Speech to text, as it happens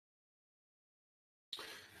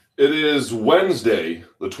It is Wednesday,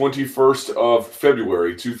 the 21st of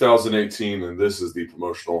February, 2018, and this is the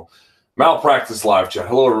Promotional Malpractice Live Chat.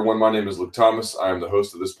 Hello, everyone. My name is Luke Thomas. I am the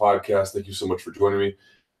host of this podcast. Thank you so much for joining me.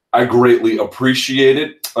 I greatly appreciate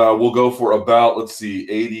it. We'll go for about,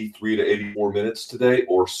 83 to 84 minutes today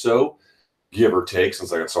or so, give or take,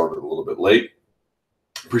 since I got started a little bit late.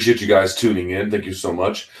 Appreciate you guys tuning in. Thank you so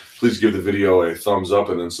much. Please give the video a thumbs up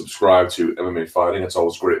and then subscribe to MMA Fighting. It's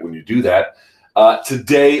always great when you do that.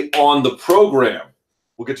 Today on the program,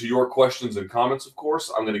 we'll get to your questions and comments, of course.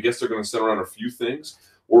 I'm going to guess they're going to center around a few things.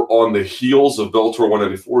 We're on the heels of Bellator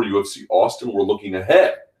 194, UFC Austin. We're looking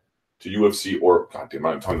ahead to UFC or, goddamn,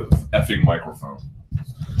 I'm talking to the effing microphone.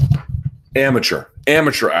 Amateur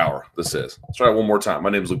hour, this is. Let's try it one more time. My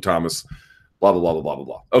name is Luke Thomas, blah, blah, blah, blah, blah, blah,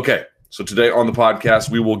 blah. Okay, so today on the podcast,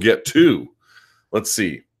 we will get to,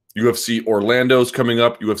 UFC Orlando's coming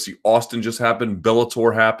up. UFC Austin just happened.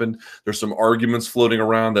 Bellator happened. There's some arguments floating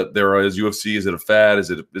around that there is UFC. Is it a fad? Is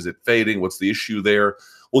it fading? What's the issue there?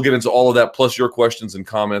 We'll get into all of that, plus your questions and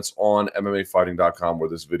comments on MMAfighting.com, where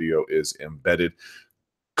this video is embedded.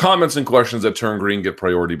 Comments and questions that turn green get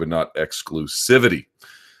priority, but not exclusivity.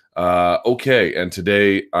 Okay, and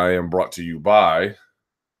today I am brought to you by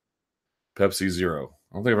Pepsi Zero.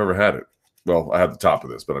 I don't think I've ever had it. Well, I had the top of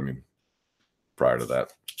this, but I mean, prior to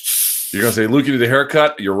that. You're going to say, Luke, you need a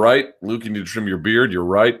haircut. You're right. Luke, you need to trim your beard. You're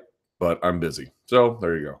right. But I'm busy. So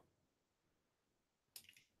there you go.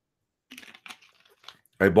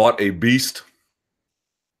 I bought a beast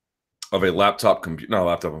of a laptop computer. Not a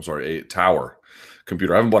laptop, I'm sorry. A tower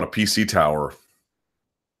computer. I haven't bought a PC tower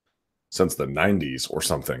since the 90s or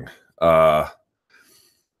something. So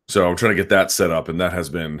I'm trying to get that set up, and that has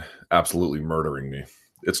been absolutely murdering me.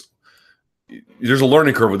 There's a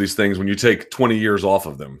learning curve with these things when you take 20 years off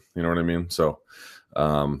of them. You know what I mean? So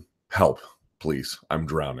help, please. I'm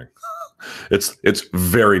drowning. It's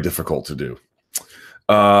very difficult to do.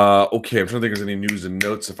 Okay, I'm trying to think if there's any news and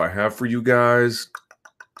notes if I have for you guys.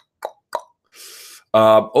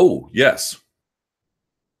 Oh, yes.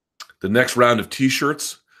 The next round of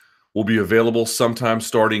T-shirts will be available sometime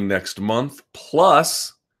starting next month,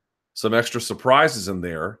 plus some extra surprises in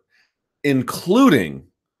there, including,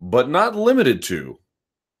 but not limited to,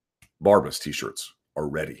 Barbas T-shirts are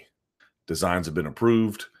ready. Designs have been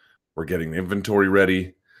approved. We're getting the inventory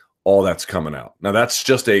ready. All that's coming out. Now, that's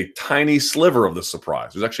just a tiny sliver of the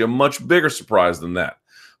surprise. There's actually a much bigger surprise than that.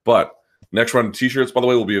 But next round of T-shirts, by the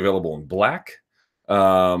way, will be available in black.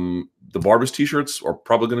 The Barbas T-shirts are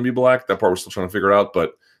probably going to be black. That part we're still trying to figure out.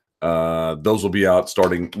 But those will be out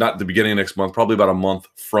starting not at the beginning of next month, probably about a month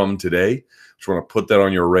from today. Just want to put that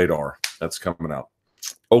on your radar. That's coming out.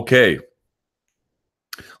 Okay,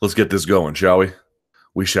 let's get this going, shall we?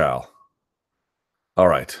 We shall. All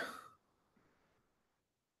right.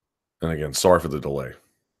 And again, sorry for the delay.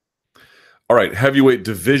 All right, heavyweight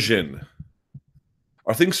division.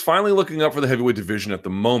 Are things finally looking up for the heavyweight division at the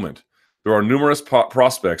moment? There are numerous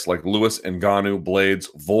prospects like Lewis, Ngannou, Blades,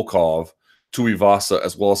 Volkov, Tuivasa,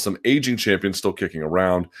 as well as some aging champions still kicking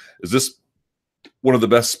around. Is this one of the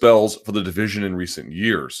best spells for the division in recent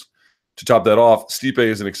years? To top that off, Stipe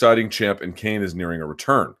is an exciting champ, and Kane is nearing a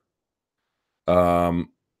return. I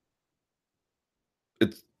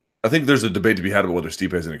think there's a debate to be had about whether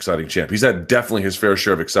Stipe is an exciting champ. He's had definitely his fair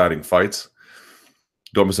share of exciting fights.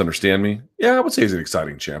 Don't misunderstand me. Yeah, I would say he's an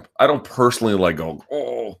exciting champ. I don't personally like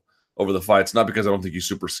go over the fights, not because I don't think he's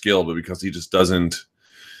super skilled, but because he just doesn't.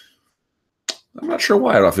 I'm not sure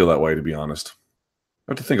why I don't feel that way, to be honest.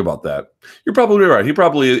 I have to think about that. You're probably right. He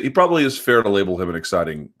probably is fair to label him an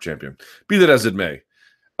exciting champion. Be that as it may,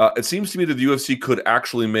 it seems to me that the UFC could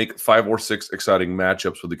actually make 5 or 6 exciting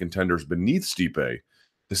matchups with the contenders beneath Stipe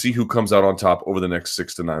to see who comes out on top over the next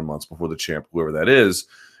 6 to 9 months before the champ, whoever that is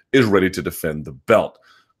ready to defend the belt.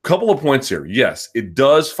 Couple of points here. Yes, it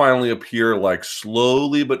does finally appear like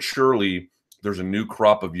slowly but surely there's a new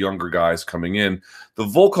crop of younger guys coming in. The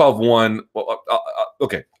Volkov one, well,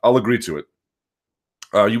 okay, I'll agree to it.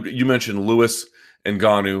 You mentioned Lewis,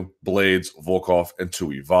 Ngannou, Blades, Volkov, and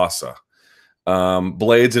Tuivasa.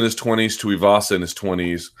 Blades in his 20s, Tuivasa in his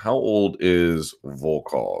 20s. How old is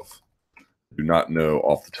Volkov? Do not know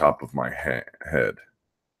off the top of my head.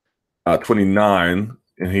 29,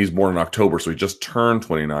 and he's born in October, so he just turned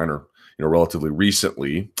 29, or relatively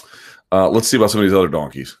recently. Let's see about some of these other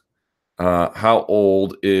donkeys. How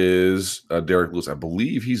old is Derek Lewis? I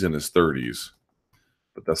believe he's in his 30s,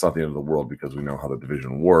 but that's not the end of the world because we know how the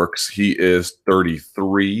division works. He is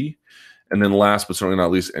 33. And then last but certainly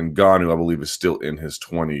not least, Ngannou, I believe, is still in his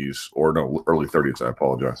 20s, or no, early 30s. I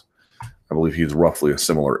apologize. I believe he's roughly a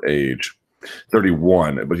similar age.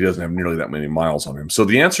 31, but he doesn't have nearly that many miles on him. So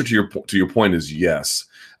the answer to your point is yes.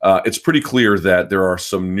 it's pretty clear that there are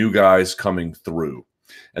some new guys coming through.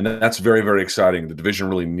 And that's very, very exciting. The division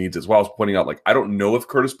really needs it. As well, I was pointing out, like, I don't know if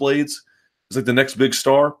Curtis Blades is like the next big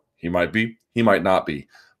star. He might be. He might not be.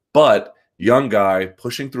 But young guy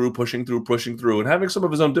pushing through, and having some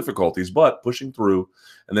of his own difficulties, but pushing through,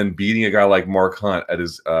 and then beating a guy like Mark Hunt at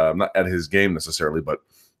his not at his game necessarily, but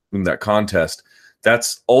in that contest.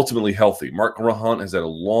 That's ultimately healthy. Mark Hunt has had a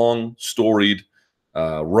long, storied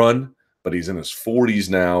run, but he's in his 40s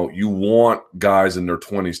now. You want guys in their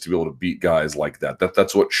 20s to be able to beat guys like that.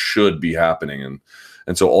 That's what should be happening,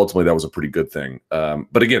 and so ultimately that was a pretty good thing.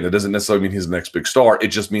 But again, it doesn't necessarily mean he's the next big star. It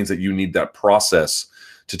just means that you need that process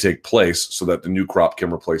to take place so that the new crop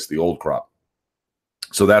can replace the old crop.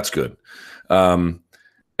 So that's good. And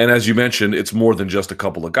as you mentioned, it's more than just a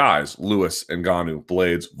couple of guys: Lewis, Ngannou,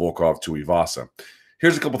 Blades, Volkov, Tuivasa.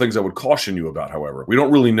 Here's a couple things I would caution you about, however. We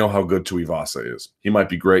don't really know how good Tuivasa is. He might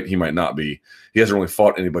be great. He might not be. He hasn't really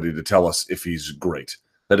fought anybody to tell us if he's great.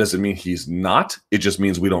 That doesn't mean he's not. It just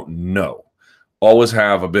means we don't know. Always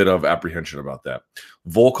have a bit of apprehension about that.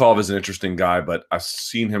 Volkov is an interesting guy, but I've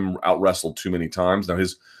seen him out-wrestled too many times. Now,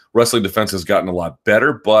 his wrestling defense has gotten a lot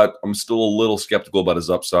better, but I'm still a little skeptical about his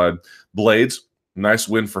upside. Blades, nice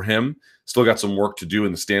win for him. Still got some work to do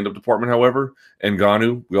in the stand-up department, however.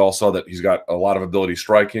 Ngannou, we all saw that he's got a lot of ability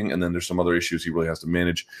striking, and then there's some other issues he really has to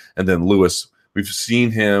manage. And then Lewis, we've seen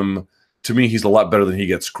him. To me, he's a lot better than he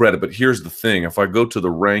gets credit. But here's the thing. If I go to the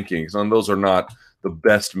rankings, and those are not the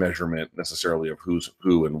best measurement necessarily of who's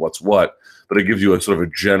who and what's what, but it gives you a sort of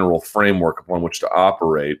a general framework upon which to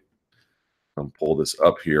operate. I'll pull this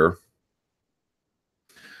up here.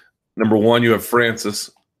 Number one, you have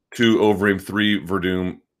Francis, 2 Overeem, 3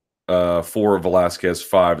 Verdum, 4 Velasquez,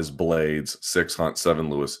 5 is Blades, 6 Hunt, 7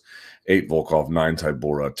 Lewis, 8 Volkov, 9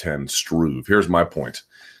 Tybura, 10 Struve. Here's my point.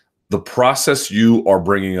 The process you are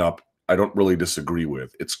bringing up, I don't really disagree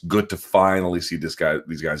with. It's good to finally see these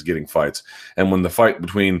guys getting fights. And when the fight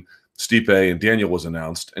between Stipe and Daniel was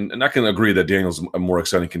announced, and I can agree that Daniel's a more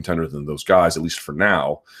exciting contender than those guys, at least for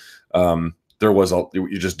now.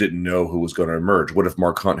 You just didn't know who was going to emerge. What if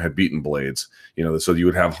Mark Hunt had beaten Blades? So you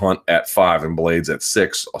would have Hunt at 5 and Blades at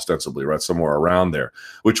 6, ostensibly, right, somewhere around there,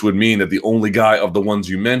 which would mean that the only guy of the ones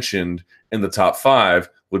you mentioned in the top 5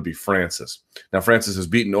 would be Francis. Now, Francis has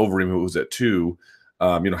beaten Overeem, who was at 2.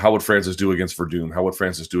 How would Francis do against Verdum? How would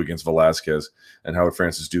Francis do against Velasquez? And how would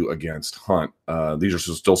Francis do against Hunt? These are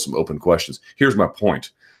still some open questions. Here's my point.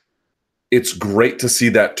 It's great to see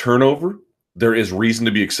that turnover. There is reason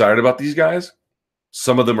to be excited about these guys.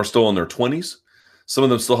 Some of them are still in their 20s. Some of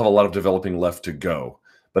them still have a lot of developing left to go.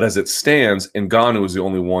 But as it stands, Ngannou is the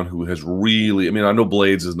only one who has really, I know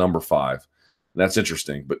Blades is number 5. That's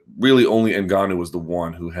interesting. But really only Ngannou is the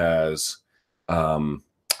one who has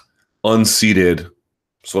unseated,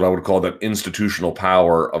 so what I would call that institutional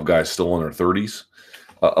power of guys still in their 30s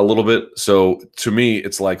a little bit. So to me,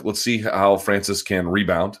 it's like, let's see how Francis can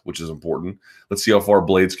rebound, which is important. Let's see how far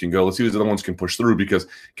Blades can go. Let's see if the other ones can push through, because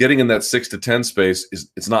getting in that 6 to 10 space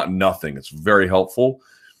it's not nothing. It's very helpful,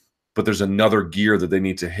 but there's another gear that they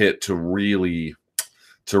need to hit to really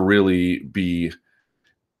be.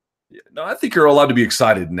 No, I think you're allowed to be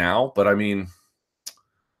excited now, but to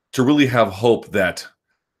really have hope that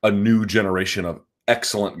a new generation of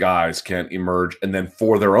excellent guys can emerge and then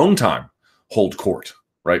for their own time hold court,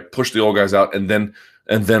 right? Push the old guys out and then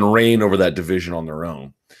reign over that division on their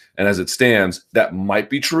own. And as it stands, that might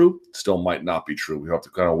be true, still might not be true. We have to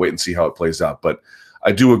kind of wait and see how it plays out. But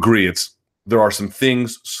I do agree there are some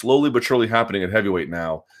things slowly but surely happening at heavyweight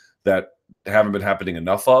now that haven't been happening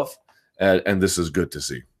enough of, and this is good to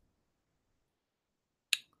see.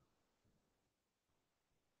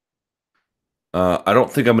 I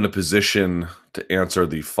don't think I'm in a position to answer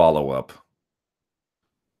the follow-up.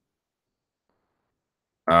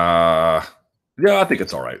 Yeah, I think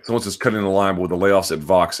it's all right. Someone's just cutting the line, but with the layoffs at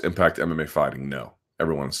Vox impact MMA fighting? No.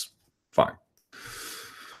 Everyone's fine.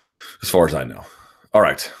 As far as I know. All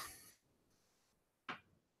right.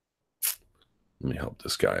 Let me help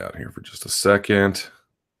this guy out here for just a second.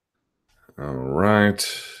 All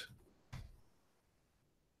right.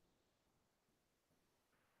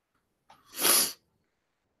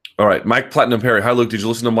 All right, Mike Platinum Perry. Hi, Luke. Did you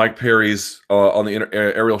listen to Mike Perry's on the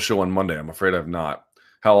Ariel show on Monday? I'm afraid I've not.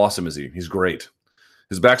 How awesome is he? He's great.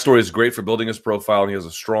 His backstory is great for building his profile, and he has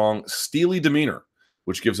a strong, steely demeanor,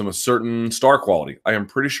 which gives him a certain star quality. I am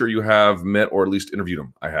pretty sure you have met or at least interviewed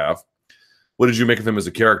him. I have. What did you make of him as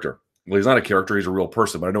a character? Well, he's not a character; he's a real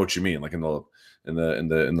person. But I know what you mean, like in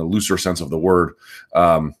the looser sense of the word.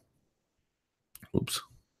 Oops.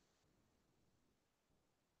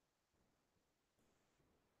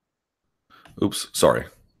 Sorry.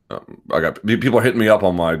 I got people hitting me up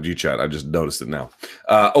on my G chat. I just noticed it now.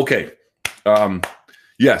 Okay.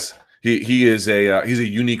 Yes, he is he's a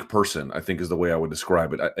unique person, I think is the way I would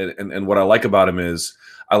describe it. And what I like about him is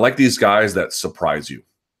I like these guys that surprise you,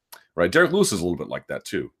 right? Derek Lewis is a little bit like that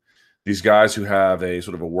too. These guys who have a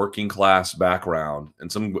sort of a working class background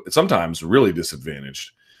and sometimes really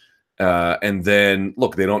disadvantaged. And then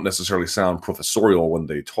look, they don't necessarily sound professorial when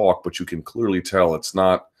they talk, but you can clearly tell it's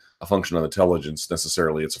not a function of intelligence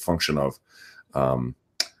necessarily. It's a function of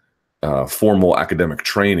formal academic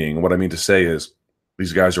training. What I mean to say is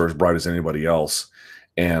these guys are as bright as anybody else,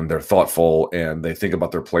 and they're thoughtful, and they think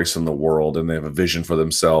about their place in the world, and they have a vision for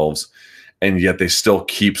themselves, and yet they still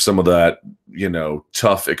keep some of that,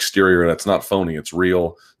 tough exterior that's not phony. It's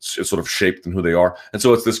real. It's sort of shaped in who they are. And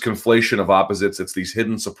so it's this conflation of opposites. It's these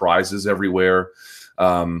hidden surprises everywhere.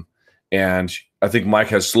 And I think Mike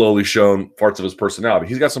has slowly shown parts of his personality.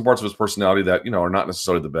 He's got some parts of his personality that, are not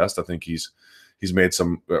necessarily the best. I think he's made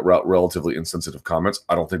some relatively insensitive comments.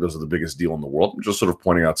 I don't think those are the biggest deal in the world. I'm just sort of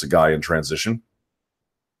pointing out it's a guy in transition.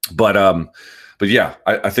 But yeah,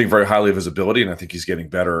 I think very highly of his ability, and I think he's getting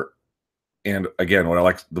better. And again, what I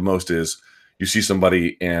like the most is you see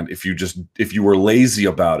somebody, and if you were lazy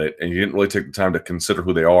about it and you didn't really take the time to consider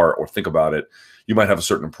who they are or think about it, you might have a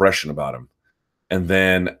certain impression about him. And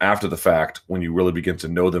then after the fact, when you really begin to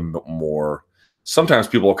know them more, sometimes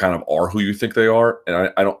people kind of are who you think they are.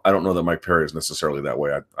 And I don't know that Mike Perry is necessarily that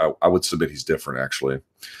way. I would submit he's different, actually.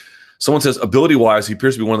 Someone says, ability-wise, he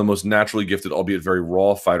appears to be one of the most naturally gifted, albeit very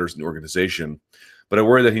raw fighters in the organization. But I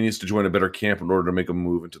worry that he needs to join a better camp in order to make a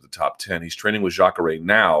move into the top 10. He's training with Jacare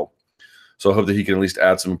now, so I hope that he can at least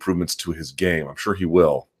add some improvements to his game. I'm sure he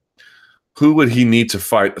will. Who would he need to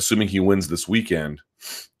fight, assuming he wins this weekend,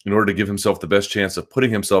 in order to give himself the best chance of putting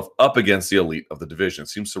himself up against the elite of the division? It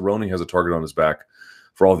seems Cerrone has a target on his back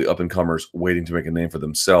for all the up-and-comers waiting to make a name for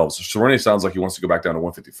themselves. Cerrone sounds like he wants to go back down to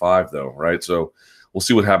 155, though, right? So we'll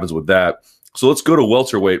see what happens with that. So let's go to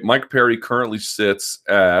welterweight. Mike Perry currently sits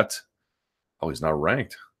at... Oh, he's not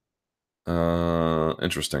ranked.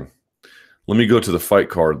 Interesting. Let me go to the fight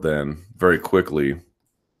card then very quickly. Here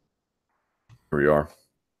we are.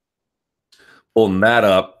 Pulling that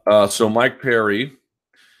up. So Mike Perry is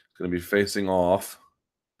going to be facing off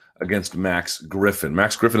against Max Griffin.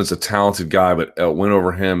 Max Griffin is a talented guy, but a win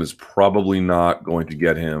over him is probably not going to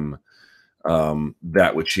get him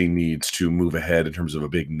that which he needs to move ahead in terms of a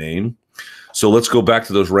big name. So let's go back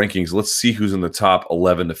to those rankings. Let's see who's in the top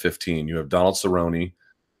 11 to 15. You have Donald Cerrone,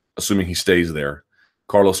 assuming he stays there.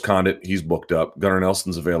 Carlos Condit, he's booked up. Gunnar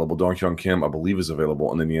Nelson's available. Dong Hyun Kim, I believe, is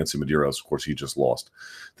available. And then Yancy Medeiros, of course, he just lost.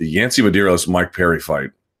 The Yancy Medeiros-Mike Perry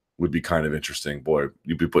fight would be kind of interesting. Boy,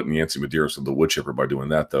 you'd be putting Yancy Medeiros in the wood chipper by doing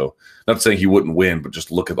that, though. Not saying he wouldn't win, but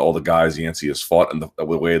just look at all the guys Yancy has fought and the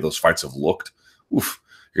way those fights have looked. Oof,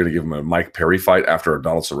 you're going to give him a Mike Perry fight after a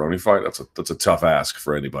Donald Cerrone fight? That's a tough ask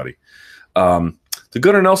for anybody. The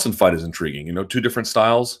Gunnar Nelson fight is intriguing. Two different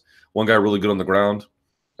styles. One guy really good on the ground,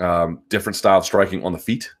 different style of striking on the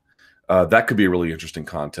feet. That could be a really interesting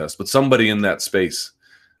contest. But somebody in that space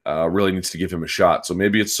really needs to give him a shot. So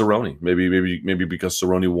maybe it's Cerrone. Maybe because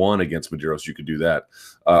Cerrone won against Medeiros, you could do that.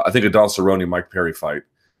 I think a Donald Cerrone Mike Perry fight,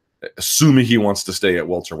 assuming he wants to stay at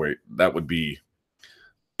welterweight, that would be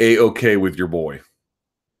A-okay with your boy.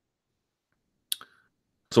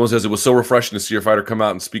 Someone says, it was so refreshing to see your fighter come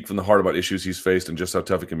out and speak from the heart about issues he's faced and just how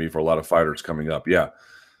tough it can be for a lot of fighters coming up. Yeah,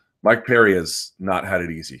 Mike Perry has not had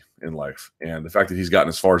it easy in life. And the fact that he's gotten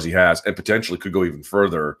as far as he has and potentially could go even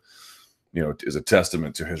further, is a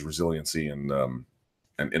testament to his resiliency and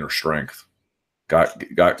inner strength. Guys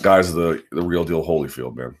the real deal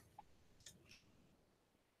Holyfield, man.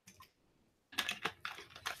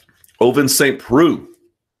 Ovin St. Preux.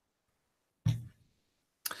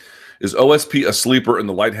 Is OSP a sleeper in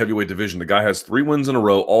the light heavyweight division? The guy has 3 wins in a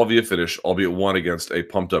row, all via finish, albeit one against a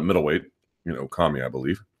pumped-up middleweight, Kami, I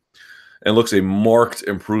believe, and looks a marked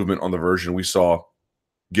improvement on the version we saw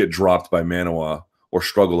get dropped by Manoa or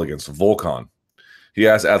struggle against Volkan. He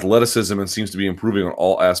has athleticism and seems to be improving on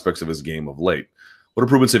all aspects of his game of late. What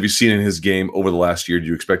improvements have you seen in his game over the last year? Do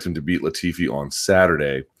you expect him to beat Latifi on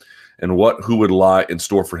Saturday? And who would lie in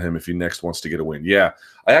store for him if he next wants to get a win? Yeah,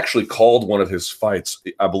 I actually called one of his fights.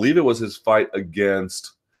 I believe it was his fight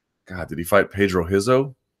against, did he fight Pedro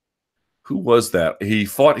Hizzo? Who was that? He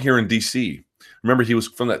fought here in D.C. Remember, he was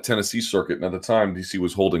from that Tennessee circuit, and at the time, D.C.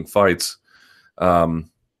 was holding fights.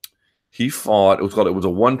 He fought, it was a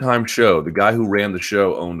one-time show. The guy who ran the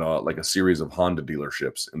show owned like a series of Honda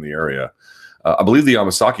dealerships in the area. I believe the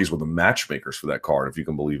Yamasakis were the matchmakers for that card, if you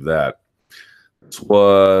can believe that. This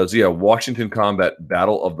was, Washington Combat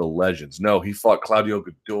Battle of the Legends. No, he fought Claudio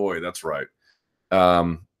Godoy. That's right.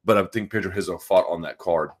 but I think Pedro Rizzo fought on that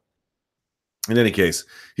card. In any case,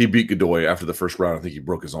 he beat Godoy after the first round. I think he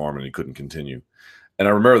broke his arm and he couldn't continue. And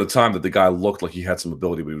I remember at the time that the guy looked like he had some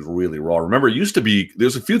ability, but he was really raw. Remember, it used to be,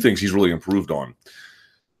 there's a few things he's really improved on.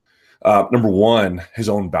 Number one, his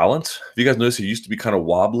own balance. If you guys notice, he used to be kind of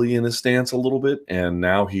wobbly in his stance a little bit, and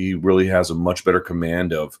now he really has a much better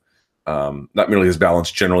command of not merely his balance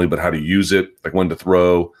generally, but how to use it, like when to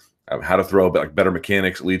throw, how to throw, but like better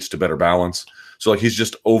mechanics leads to better balance. So like he's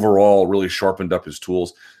just overall really sharpened up his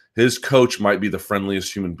tools. His coach might be the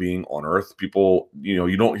friendliest human being on earth. People,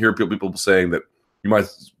 you don't hear people saying that. You might,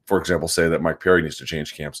 for example, say that Mike Perry needs to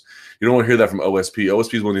change camps. You don't want to hear that from OSP.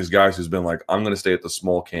 OSP is one of these guys who's been like, I'm going to stay at the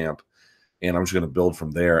small camp, and I'm just going to build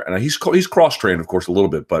from there. And he's cross-trained, of course, a little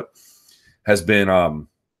bit, but has been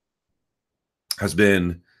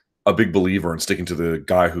a big believer in sticking to the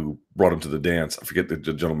guy who brought him to the dance. I forget the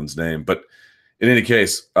gentleman's name, but in any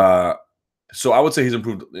case, so I would say he's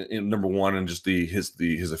improved in number one, and just his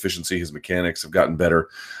efficiency, his mechanics have gotten better.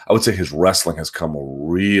 I would say his wrestling has come a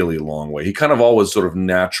really long way. He kind of always sort of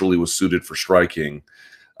naturally was suited for striking,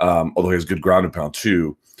 although he has good ground and pound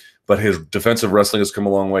too. But his defensive wrestling has come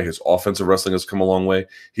a long way. His offensive wrestling has come a long way.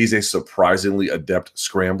 He's a surprisingly adept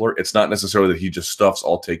scrambler. It's not necessarily that he just stuffs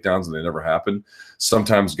all takedowns and they never happen.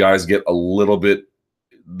 Sometimes guys get a little bit,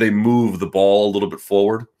 they move the ball a little bit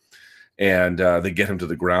forward, and they get him to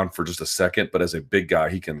the ground for just a second. But as a big guy,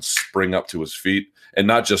 he can spring up to his feet, and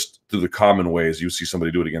not just through the common ways you see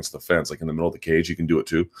somebody do it against the fence, like in the middle of the cage, he can do it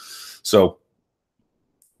too. So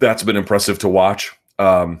that's been impressive to watch.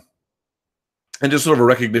 And just sort of a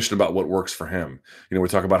recognition about what works for him. We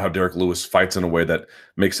talk about how Derek Lewis fights in a way that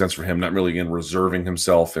makes sense for him, not really in reserving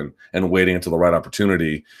himself and waiting until the right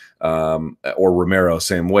opportunity, or Romero,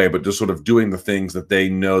 same way, but just sort of doing the things that they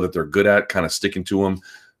know that they're good at, kind of sticking to them,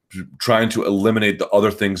 trying to eliminate the other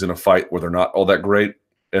things in a fight where they're not all that great.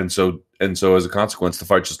 And so as a consequence, the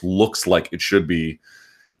fight just looks like it should be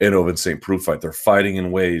an Ovince St. Preux fight. They're fighting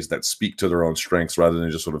in ways that speak to their own strengths rather than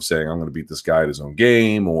just sort of saying, I'm going to beat this guy at his own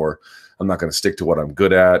game, or I'm not going to stick to what I'm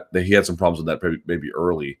good at. He had some problems with that maybe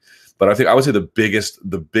early. But I would say the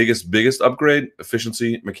biggest upgrade,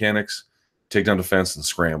 efficiency, mechanics, takedown defense, and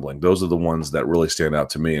scrambling. Those are the ones that really stand out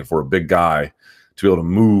to me. And for a big guy to be able to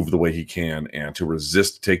move the way he can and to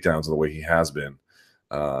resist takedowns the way he has been,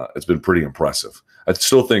 it's been pretty impressive. I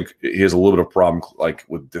still think he has a little bit of problem like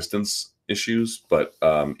with distance issues, but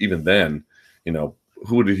even then,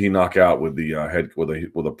 who did he knock out with the head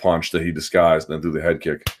with a punch that he disguised and then threw the head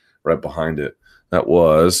kick right behind it? That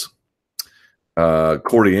was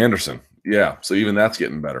Cordy Anderson. Yeah, so even that's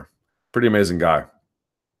getting better. Pretty amazing guy.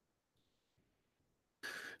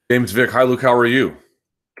 James Vick. Hi, Luke. How are you?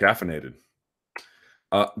 Caffeinated.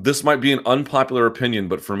 This might be an unpopular opinion,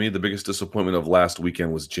 but for me, the biggest disappointment of last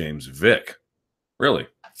weekend was James Vick. Really?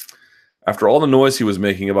 After all the noise he was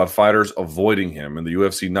making about fighters avoiding him and the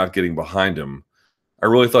UFC not getting behind him, I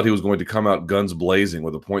really thought he was going to come out guns blazing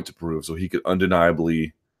with a point to prove so he could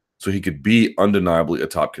be undeniably a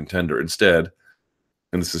top contender. Instead,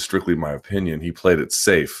 and this is strictly my opinion, he played it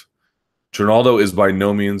safe. Trinaldo is by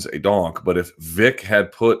no means a donk, but if Vick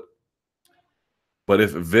had put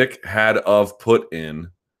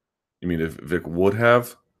in, you mean if Vick would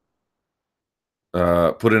have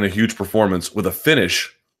put in a huge performance with a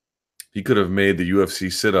finish, he could have made the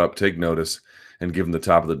UFC sit up, take notice, and give him the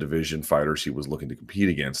top of the division fighters he was looking to compete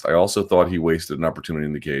against. I also thought he wasted an opportunity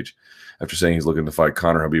in the cage after saying he's looking to fight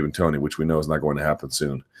Conor, Khabib, and Tony, which we know is not going to happen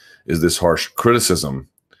soon. Is this harsh criticism?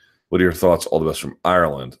 What are your thoughts? All the best from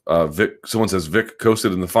Ireland. Someone says Vick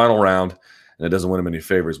coasted in the final round, and it doesn't win him any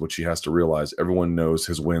favors, which he has to realize. Everyone knows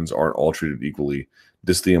his wins aren't all treated equally.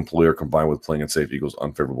 Diss the employer combined with playing it safe equals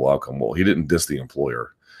unfavorable outcome. Well, he didn't diss the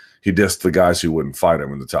employer. He dissed the guys who wouldn't fight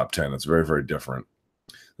him in the top 10. It's very, very different.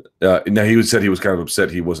 Now, he said he was kind of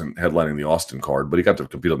upset he wasn't headlining the Austin card, but he got to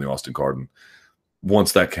compete on the Austin card. And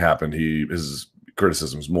once that happened, his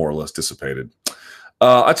criticisms more or less dissipated.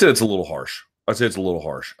 I'd say it's a little harsh.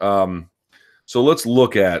 So let's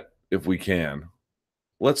look at, if we can,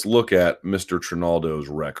 let's look at Mr. Trinaldo's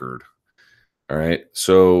record. All right.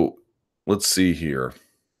 So let's see here.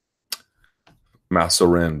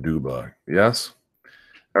 Massaran Duba. Yes.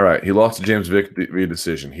 All right. He lost to James Vick via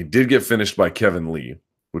decision. He did get finished by Kevin Lee,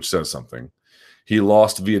 which says something. He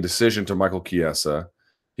lost via decision to Michael Chiesa.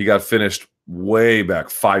 He got finished way back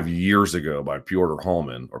 5 years ago by Peter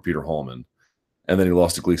Hallman. And then he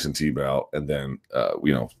lost to Gleason Tebow. And then,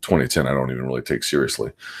 2010, I don't even really take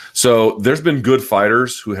seriously. So there's been good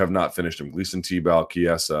fighters who have not finished him. Gleason Tebow,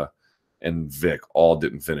 Chiesa, and Vick all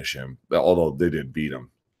didn't finish him, although they did beat him.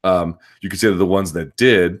 You could say that the ones that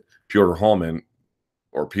did, Peter Hallman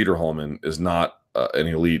is not an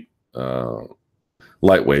elite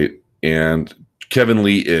lightweight, and Kevin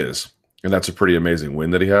Lee is, and that's a pretty amazing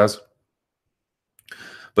win that he has.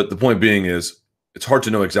 But the point being is, it's hard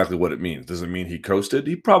to know exactly what it means. Does it mean he coasted?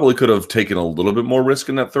 He probably could have taken a little bit more risk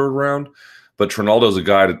in that third round, but Trinaldo's a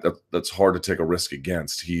guy that's hard to take a risk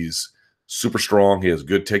against. He's super strong. He has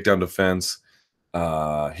good takedown defense.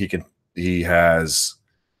 He has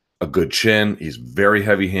a good chin. He's very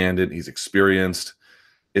heavy-handed. He's experienced.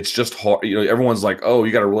 It's just hard. You know, everyone's like, oh,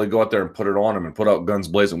 you got to really go out there and put it on him and put out guns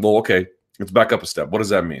blazing. Well, okay, let's back up a step. What does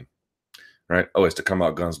that mean? Right? Oh, it's to come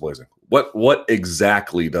out guns blazing. What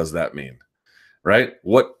exactly does that mean? Right?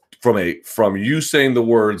 What from you saying the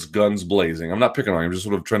words guns blazing, I'm not picking on you, I'm just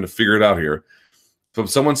sort of trying to figure it out here. From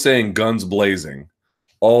someone saying guns blazing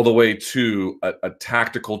all the way to a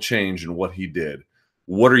tactical change in what he did,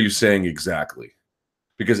 what are you saying exactly?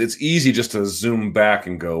 Because it's easy just to zoom back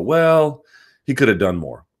and go, well, he could have done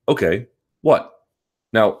more. Okay, what?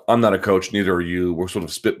 Now, I'm not a coach, neither are you. We're sort of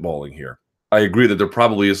spitballing here. I agree that there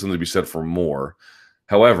probably is something to be said for more.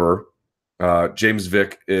 However, James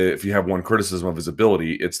Vick, if you have one criticism of his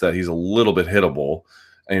ability, it's that he's a little bit hittable.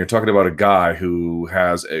 And you're talking about a guy who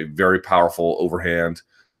has a very powerful overhand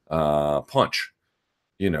punch.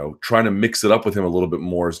 You know, trying to mix it up with him a little bit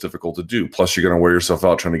more is difficult to do. Plus, you're going to wear yourself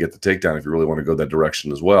out trying to get the takedown if you really want to go that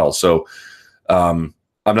direction as well. So I'm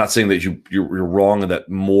not saying that you're wrong and that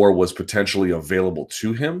more was potentially available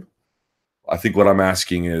to him. I think what I'm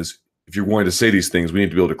asking is, if you're going to say these things, we need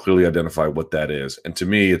to be able to clearly identify what that is. And to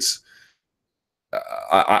me, it's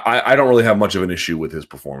I don't really have much of an issue with his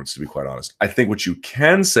performance, to be quite honest. I think what you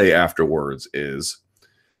can say afterwards is,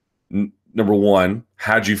 number one,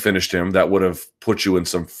 had you finished him, that would have put you in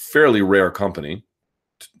some fairly rare company.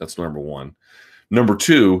 That's number one. Number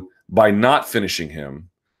two, by not finishing him,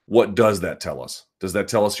 what does that tell us? Does that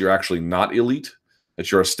tell us you're actually not elite,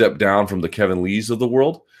 that you're a step down from the Kevin Lees of the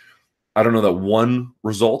world? I don't know that one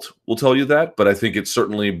result will tell you that, but I think it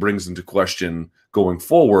certainly brings into question going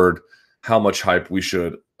forward how much hype we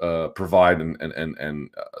should provide and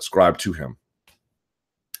ascribe to him.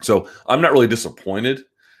 So I'm not really disappointed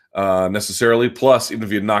necessarily. Plus, even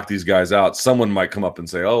if you knock these guys out, someone might come up and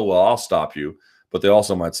say, oh, well, I'll stop you. But they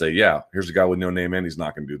also might say, yeah, here's a guy with no name and he's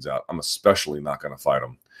knocking dudes out. I'm especially not going to fight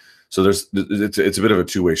him. So it's a bit of a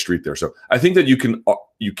two-way street there. So I think that you can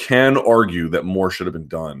argue that more should have been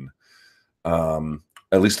done,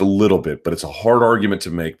 at least a little bit. But it's a hard argument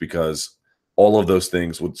to make because all of those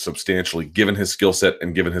things would substantially, given his skill set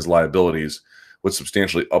and given his liabilities, would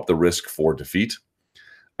substantially up the risk for defeat.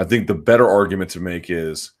 I think the better argument to make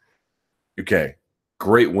is, okay,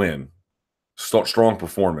 great win, strong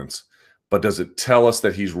performance, but does it tell us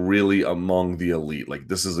that he's really among the elite? Like,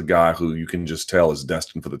 this is a guy who you can just tell is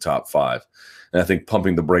destined for the top five. And I think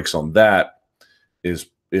pumping the brakes on that is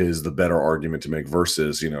the better argument to make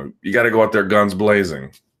versus, you got to go out there guns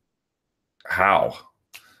blazing. How?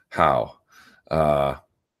 The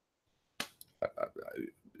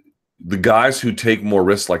guys who take more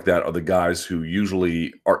risks like that are the guys who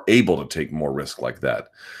usually are able to take more risk like that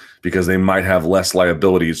because they might have less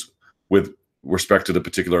liabilities with respect to the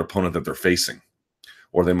particular opponent that they're facing,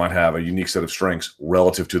 or they might have a unique set of strengths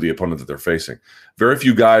relative to the opponent that they're facing. Very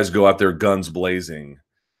few guys go out there guns blazing,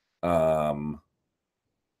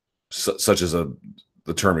 such as the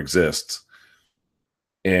term exists,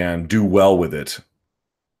 and do well with it.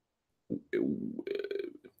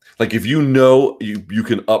 Like, if you know you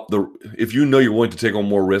can if you know you're willing to take on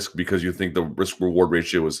more risk because you think the risk reward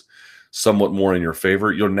ratio is somewhat more in your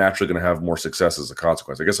favor, you're naturally going to have more success as a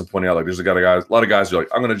consequence. I guess I'm pointing out, like, there's a lot of guys who are like,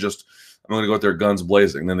 I'm going to go out there guns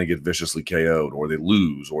blazing, and then they get viciously KO'd, or they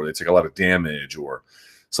lose, or they take a lot of damage, or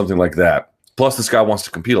something like that. Plus, this guy wants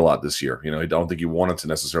to compete a lot this year. I don't think he wanted to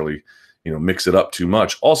necessarily, mix it up too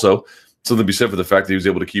much. Also, something to be said for the fact that he was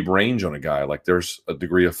able to keep range on a guy. Like, there's a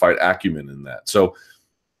degree of fight acumen in that. So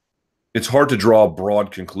it's hard to draw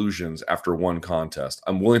broad conclusions after one contest.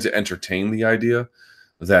 I'm willing to entertain the idea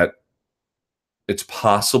that it's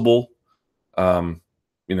possible, a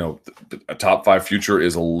top five future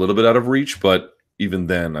is a little bit out of reach, but even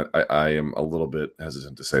then, I am a little bit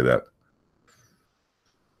hesitant to say that.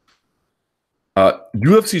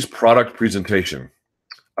 UFC's product presentation.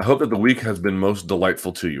 I hope that the week has been most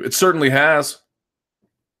delightful to you. It certainly has.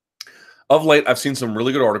 Of late, I've seen some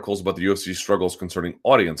really good articles about the UFC struggles concerning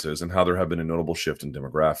audiences and how there have been a notable shift in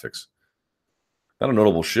demographics. Not a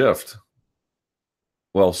notable shift.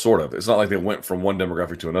 Well, sort of. It's not like they went from one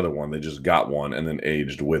demographic to another one. They just got one and then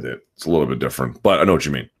aged with it. It's a little bit different, but I know what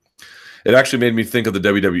you mean. It actually made me think of the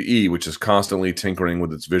WWE, which is constantly tinkering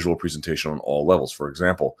with its visual presentation on all levels. For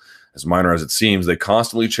example, as minor as it seems, they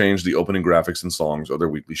constantly change the opening graphics and songs or their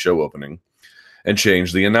weekly show opening. and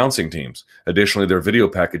changed the announcing teams. Additionally, their video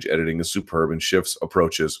package editing is superb and shifts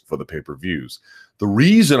approaches for the pay-per-views. The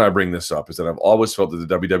reason I bring this up is that I've always felt that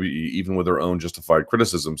the WWE, even with their own justified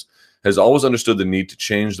criticisms, has always understood the need to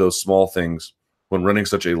change those small things when running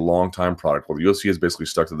such a long-time product, while the UFC has basically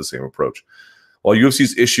stuck to the same approach. While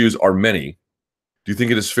UFC's issues are many, do you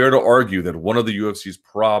think it is fair to argue that one of the UFC's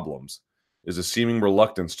problems is a seeming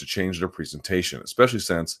reluctance to change their presentation, especially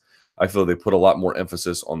since I feel they put a lot more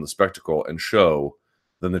emphasis on the spectacle and show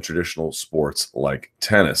than the traditional sports like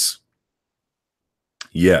tennis?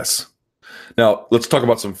 Yes. Now, let's talk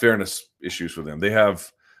about some fairness issues for them. They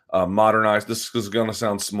have modernized, this is going to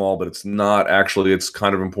sound small, but it's not actually, it's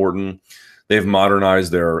kind of important. They've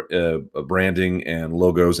modernized their branding and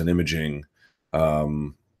logos and imaging,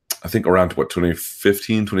 I think around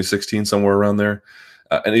 2015, 2016, somewhere around there.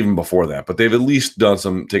 And even before that, but they've at least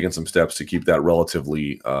taken some steps to keep that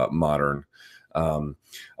relatively modern.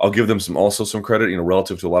 I'll give them some credit,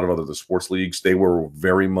 relative to a lot of other sports leagues. They were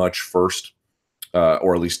very much first,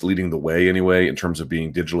 or at least leading the way anyway, in terms of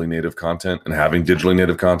being digitally native content and having digitally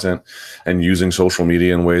native content and using social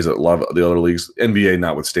media in ways that a lot of the other leagues, NBA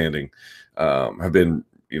notwithstanding, have been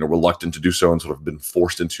reluctant to do so and sort of been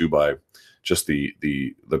forced into by just the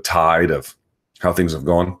tide of how things have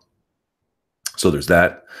gone. So there's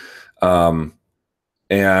that. And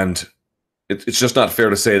it's just not fair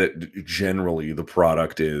to say that generally the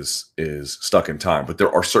product is stuck in time, but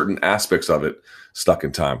there are certain aspects of it stuck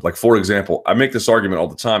in time. Like, for example, I make this argument all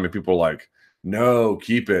the time and people are like, no,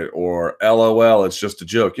 keep it, or LOL, it's just a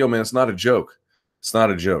joke. Yo, man, it's not a joke. It's not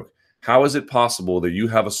a joke. How is it possible that you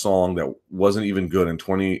have a song that wasn't even good in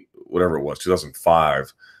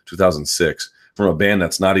 2005, 2006, from a band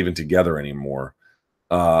that's not even together anymore,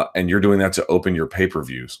 and you're doing that to open your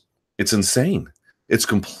pay-per-views? It's insane. It's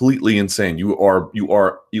completely insane. You are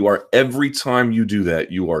every time you do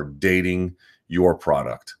that, you are dating your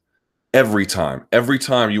product. Every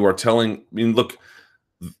time you are telling, look,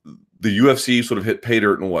 the UFC sort of hit pay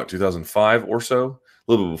dirt in 2005 or so,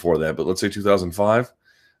 a little bit before that, but let's say 2005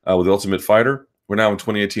 with The Ultimate Fighter. We're now in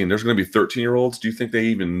 2018. There's going to be 13-year-olds. Do you think they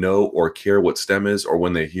even know or care what STEM is, or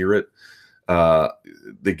when they hear it,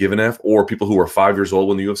 they give an F? Or people who were 5 years old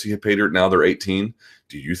when the UFC hit pay dirt, now they're 18.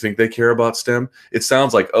 Do you think they care about STEM? It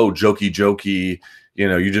sounds like, oh, jokey,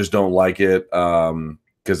 you just don't like it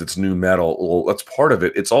because it's new metal. Well, that's part of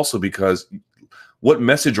it. It's also because what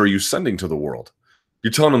message are you sending to the world?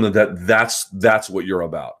 You're telling them that's what you're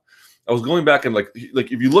about. I was going back and like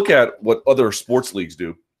if you look at what other sports leagues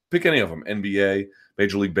do, pick any of them, NBA,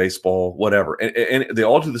 Major League Baseball, whatever, and they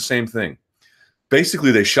all do the same thing.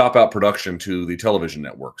 Basically, they shop out production to the television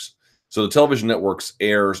networks. So the television networks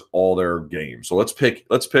airs all their games. So let's pick,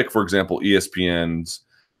 for example, ESPN's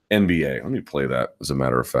NBA. Let me play that as a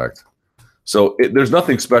matter of fact. So there's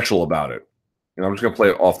nothing special about it. I'm just going to play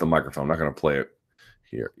it off the microphone. I'm not going to play it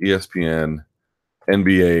here. ESPN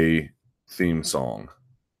NBA theme song.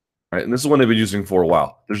 All right, and this is one they've been using for a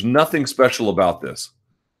while. There's nothing special about this.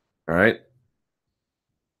 All right.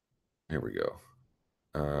 Here we go.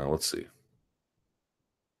 Let's see.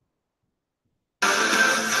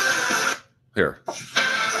 Here.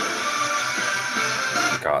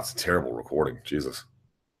 God, it's a terrible recording. Jesus.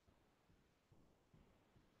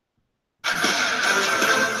 Hear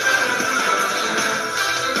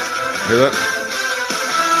that?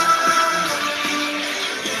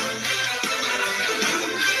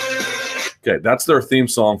 Okay, that's their theme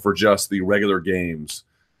song for just the regular games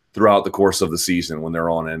throughout the course of the season when they're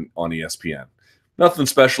on ESPN. Nothing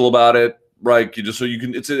special about it. Right,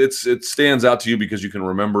 it stands out to you because you can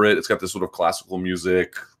remember it. It's got this sort of classical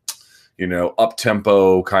music, up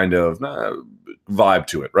tempo kind of vibe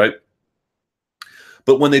to it, right?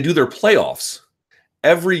 But when they do their playoffs,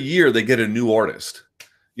 every year they get a new artist.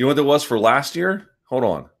 You know what it was for last year? Hold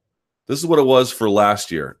on, this is what it was for last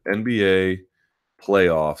year. NBA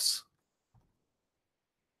playoffs.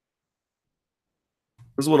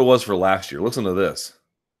 This is what it was for last year. Listen to this.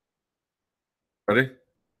 Ready?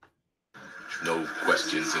 No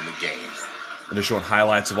questions in the game. And they're showing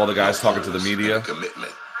highlights of all the guys talking to the media.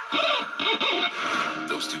 Commitment.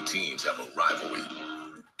 Those two teams have a rivalry,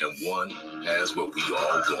 and one has what we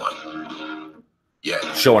all want.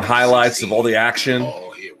 Yeah. Showing highlights of all the action.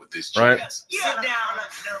 All here with this right?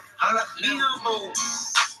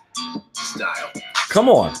 Style. Come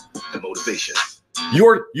on. And motivation.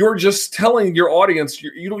 You're just telling your audience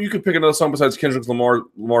you could pick another song besides Kendrick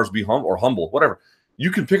Lamar's "Be Humble" or "Humble," whatever. You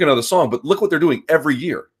can pick another song, but look what they're doing every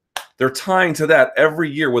year. They're tying to that every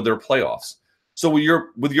year with their playoffs. So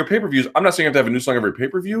with your pay-per-views, I'm not saying you have to have a new song every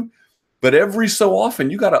pay-per-view, but every so often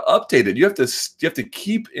you got to update it. You have to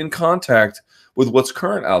keep in contact with what's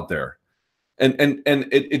current out there. And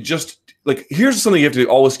it just, like, here's something you have to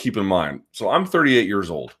always keep in mind. So I'm 38 years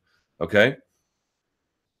old. Okay.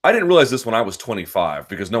 I didn't realize this when I was 25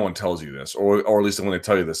 because no one tells you this, or at least when they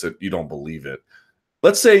tell you this, that you don't believe it.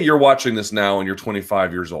 Let's say you're watching this now and you're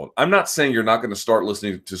 25 years old. I'm not saying you're not going to start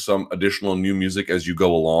listening to some additional new music as you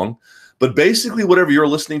go along, but basically whatever you're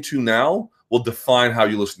listening to now will define how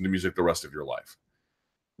you listen to music the rest of your life.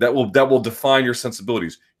 That will define your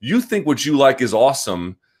sensibilities. You think what you like is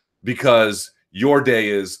awesome because your day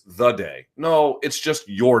is the day. No, it's just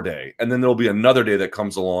your day. And then there'll be another day that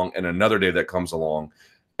comes along, and another day that comes along,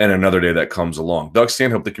 and another day that comes along. Doug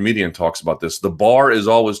Stanhope, the comedian, talks about this. The bar is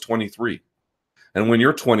always 23. And when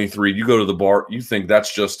you're 23, you go to the bar, you think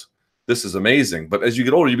that's just, this is amazing. But as you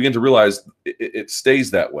get older, you begin to realize it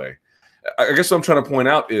stays that way. I guess what I'm trying to point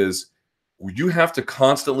out is you have to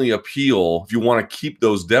constantly appeal. If you want to keep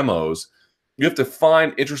those demos, you have to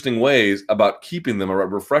find interesting ways about keeping them or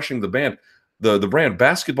refreshing the brand. The brand.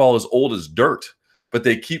 Basketball is old as dirt, but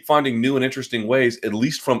they keep finding new and interesting ways, at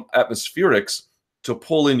least from atmospherics, to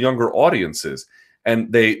pull in younger audiences.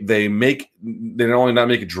 And they not only not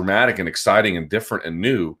make it dramatic and exciting and different and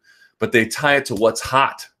new, but they tie it to what's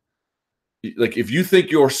hot. Like, if you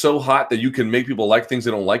think you're so hot that you can make people like things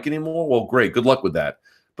they don't like anymore, well, great, good luck with that.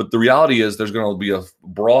 But the reality is there's going to be a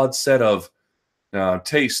broad set of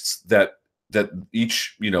tastes that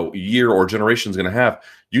each year or generation is going to have.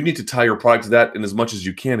 You need to tie your product to that in as much as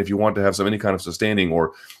you can if you want to have any kind of sustaining,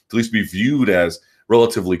 or at least be viewed as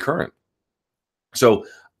relatively current. So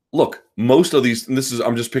look, most of these, and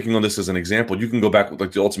I'm just picking on this as an example. You can go back with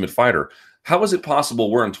like the Ultimate Fighter. How is it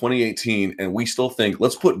possible we're in 2018 and we still think,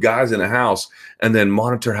 let's put guys in a house and then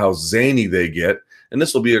monitor how zany they get, and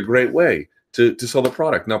this will be a great way to sell the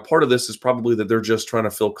product? Now, part of this is probably that they're just trying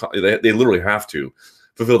to they literally have to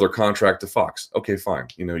fulfill their contract to Fox. Okay, fine.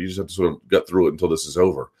 You just have to sort of gut through it until this is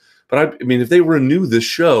over. But I mean, if they renew this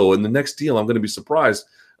show and the next deal, I'm going to be surprised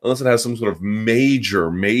unless it has some sort of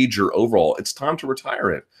major overhaul. It's time to retire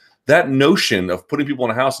it. That notion of putting people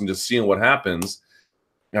in a house and just seeing what happens,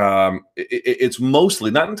 it's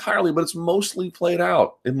mostly, not entirely, but it's mostly played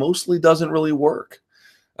out. It mostly doesn't really work.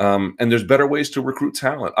 And there's better ways to recruit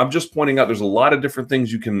talent. I'm just pointing out there's a lot of different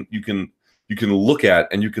things you can look at,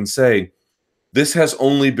 and you can say, this has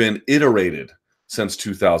only been iterated since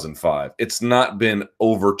 2005. It's not been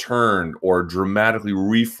overturned or dramatically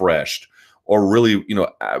refreshed, or really,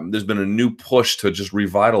 there's been a new push to just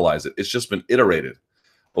revitalize it. It's just been iterated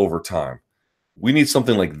over time. We need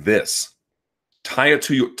something like this. Tie it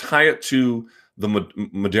to the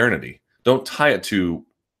modernity. Don't tie it to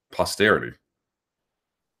posterity.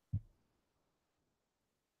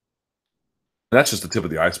 And that's just the tip of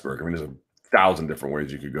the iceberg. I mean, there's 1,000 different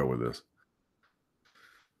ways you could go with this.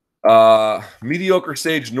 Mediocre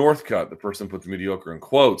Sage Northcutt, the person puts mediocre in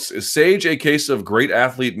quotes. Is Sage a case of great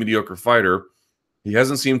athlete, mediocre fighter? He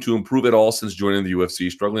hasn't seemed to improve at all since joining the UFC,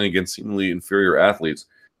 struggling against seemingly inferior athletes.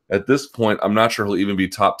 At this point, I'm not sure he'll even be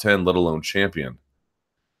top 10, let alone champion.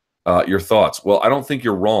 Your thoughts? Well, I don't think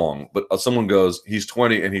you're wrong, but someone goes, he's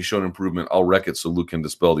 20 and he's shown improvement. I'll wreck it so Luke can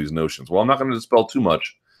dispel these notions. Well, I'm not going to dispel too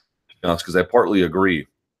much, to be honest, because I partly agree.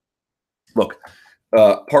 Look,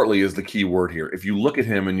 partly is the key word here. If you look at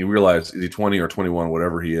him and you realize, is he 20 or 21,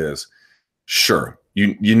 whatever he is, sure,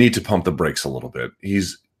 you need to pump the brakes a little bit. He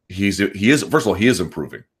is first of all, he is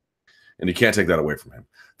improving, and you can't take that away from him.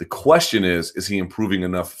 The question is he improving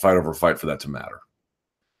enough fight over fight for that to matter?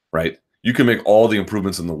 Right? You can make all the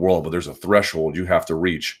improvements in the world, but there's a threshold you have to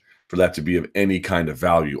reach for that to be of any kind of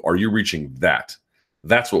value. Are you reaching that?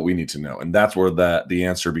 That's what we need to know, and that's where the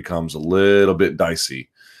answer becomes a little bit dicey.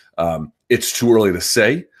 It's too early to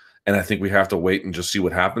say, and I think we have to wait and just see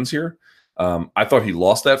what happens here. I thought he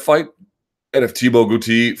lost that fight, and if Thibaut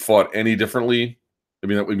Gouti fought any differently, I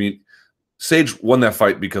mean, Sage won that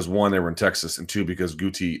fight because, one, they were in Texas, and two, because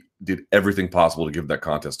Gouti did everything possible to give that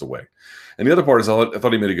contest away. And the other part is I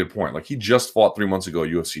thought he made a good point. Like, he just fought 3 months ago at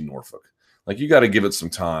UFC Norfolk. Like, you got to give it some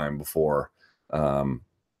time before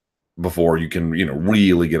you can,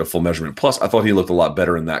 really get a full measurement. Plus, I thought he looked a lot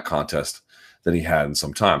better in that contest than he had in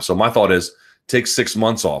some time. So my thought is, take 6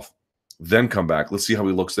 months off, then come back. Let's see how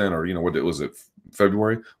he looks then. Or, what was it?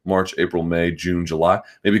 February, March, April, May, June, July.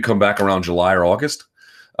 Maybe come back around July or August.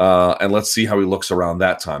 And let's see how he looks around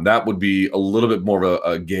that time. That would be a little bit more of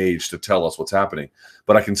a gauge to tell us what's happening.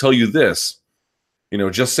 But I can tell you this,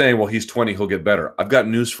 just saying, well, he's 20, he'll get better. I've got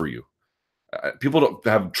news for you. People don't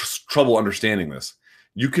have trouble understanding this.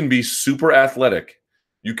 You can be super athletic.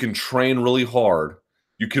 You can train really hard.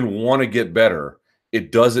 You can want to get better.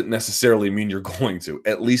 It doesn't necessarily mean you're going to,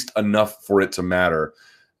 at least enough for it to matter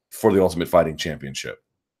for the Ultimate Fighting Championship.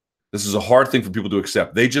 This is a hard thing for people to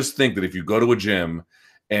accept. They just think that if you go to a gym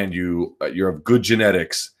and you have good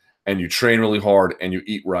genetics and you train really hard and you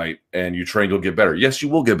eat right and you train, you'll get better. Yes, you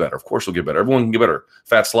will get better. Of course you'll get better. Everyone can get better.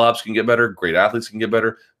 Fat slobs can get better. Great athletes can get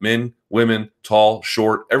better. Men, women, tall,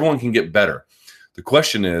 short, everyone can get better. The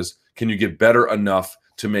question is, can you get better enough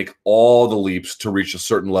to make all the leaps to reach a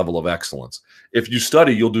certain level of excellence? If you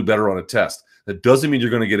study, you'll do better on a test. That doesn't mean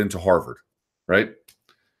you're going to get into Harvard, right?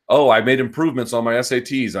 Oh, I made improvements on my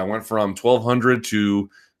SATs. I went from 1,200 to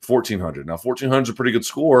 1,400. Now, 1,400 is a pretty good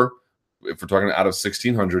score. If we're talking out of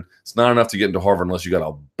 1,600, it's not enough to get into Harvard unless you got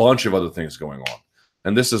a bunch of other things going on.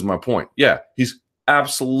 And this is my point. Yeah, he's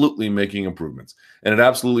absolutely making improvements. And it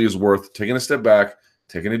absolutely is worth taking a step back,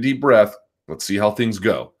 taking a deep breath. Let's see how things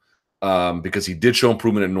go. Because he did show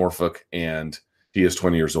improvement at Norfolk, and he is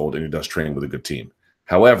 20 years old, and he does train with a good team.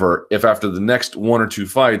 However, if after the next 1 or 2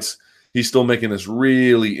 fights, he's still making this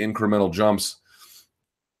really incremental jumps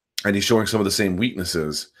and he's showing some of the same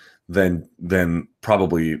weaknesses, then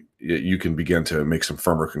probably you can begin to make some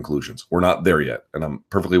firmer conclusions. We're not there yet, and I'm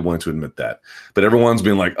perfectly willing to admit that. But everyone's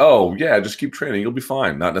being like, oh, yeah, just keep training. You'll be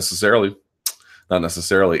fine. Not necessarily. Not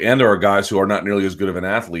necessarily. And there are guys who are not nearly as good of an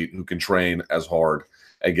athlete who can train as hard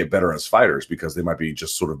and get better as fighters because they might be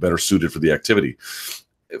just sort of better suited for the activity.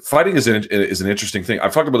 Fighting is an interesting thing.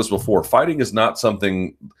 I've talked about this before. Fighting is not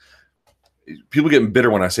something – people get bitter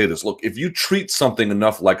when I say this. Look, if you treat something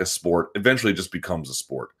enough like a sport, eventually it just becomes a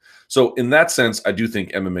sport. So in that sense, I do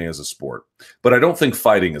think MMA is a sport. But I don't think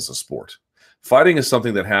fighting is a sport. Fighting is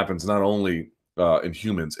something that happens not only in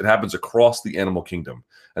humans, it happens across the animal kingdom,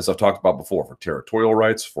 as I've talked about before, for territorial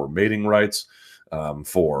rights, for mating rights,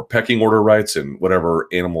 for pecking order rights, and whatever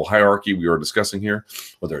animal hierarchy we are discussing here,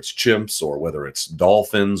 whether it's chimps or whether it's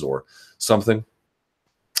dolphins or something.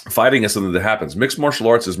 Fighting is something that happens. Mixed martial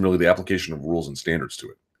arts is merely the application of rules and standards to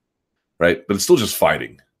it, right? But it's still just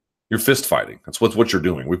fighting. You're fist fighting. That's what you're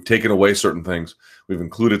doing. We've taken away certain things. We've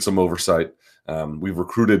included some oversight. We've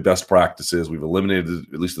recruited best practices. We've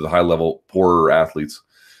eliminated, at least at the high level, poorer athletes.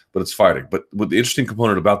 But it's fighting. But what the interesting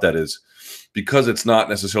component about that is, because it's not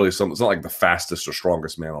necessarily it's not like the fastest or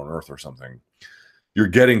strongest man on earth or something. You're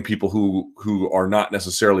getting people who are not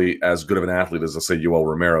necessarily as good of an athlete as, let's say, Yoel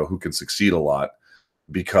Romero, who can succeed a lot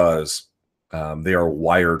because they are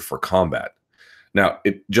wired for combat. Now,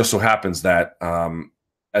 it just so happens that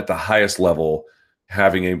at the highest level,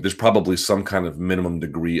 there's probably some kind of minimum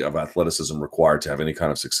degree of athleticism required to have any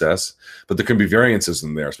kind of success, but there can be variances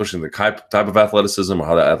in there, especially in the type of athleticism or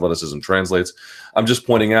how that athleticism translates. I'm just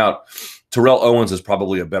pointing out Terrell Owens is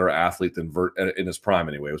probably a better athlete than in his prime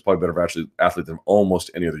anyway. He was probably a better athlete than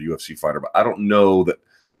almost any other UFC fighter, but I don't know that,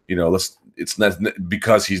 it's not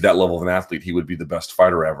because he's that level of an athlete, he would be the best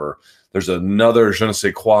fighter ever. There's another je ne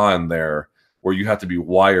sais quoi in there where you have to be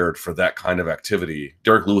wired for that kind of activity.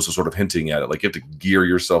 Derek Lewis was sort of hinting at it, like you have to gear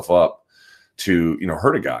yourself up to,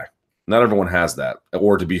 hurt a guy. Not everyone has that,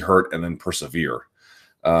 or to be hurt and then persevere.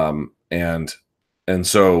 And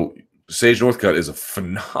so Sage Northcutt is a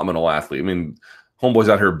phenomenal athlete. I mean, homeboy's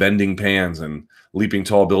out here bending pans and leaping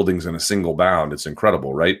tall buildings in a single bound. It's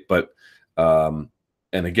incredible, right? But,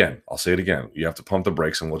 and again, I'll say it again, you have to pump the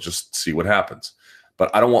brakes and we'll just see what happens.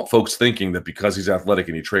 But I don't want folks thinking that because he's athletic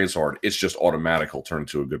and he trains hard, it's just automatic he'll turn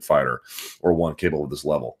into a good fighter or one capable of this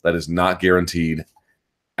level. That is not guaranteed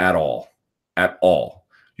at all. At all.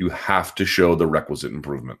 You have to show the requisite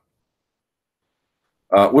improvement.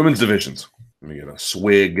 Women's divisions. Let me get a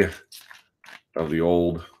swig of the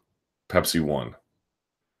old Pepsi One.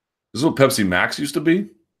 This is what Pepsi Max used to be?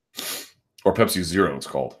 Or Pepsi Zero, it's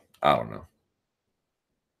called. I don't know.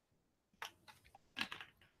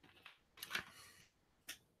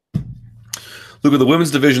 Look at the women's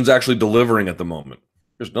division's actually delivering at the moment.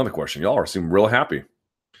 Here's another question. Y'all seem real happy.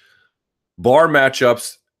 Bar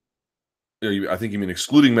matchups, I think you mean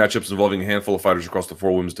excluding matchups involving a handful of fighters across the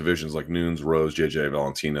 4 women's divisions like Nunes, Rose, JJ,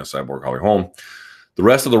 Valentina, Cyborg, Holly Holm. The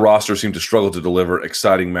rest of the roster seem to struggle to deliver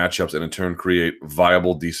exciting matchups and in turn create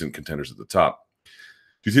viable, decent contenders at the top.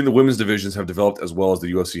 Do you think the women's divisions have developed as well as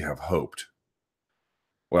the UFC have hoped?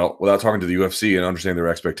 Well, without talking to the UFC and understanding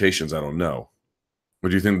their expectations, I don't know. Or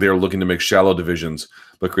do you think they're looking to make shallow divisions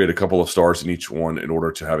but create a couple of stars in each one in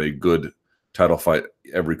order to have a good title fight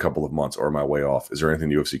every couple of months? Or am I way off? Is there anything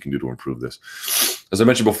the UFC can do to improve this? As I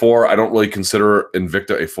mentioned before, I don't really consider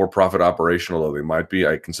Invicta a for-profit operation, although they might be.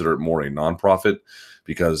 I consider it more a non-profit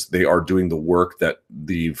because they are doing the work that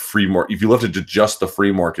the free market, if you left it to just the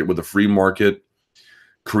free market, would the free market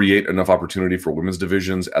create enough opportunity for women's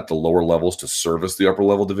divisions at the lower levels to service the upper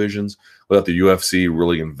level divisions without the UFC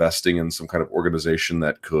really investing in some kind of organization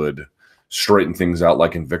that could straighten things out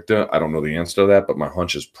like Invicta? I don't know the answer to that, but my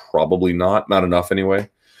hunch is probably not enough anyway.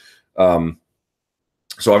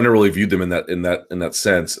 So I've never really viewed them in that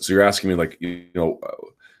sense. So you're asking me, like,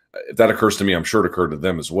 if that occurs to me, I'm sure it occurred to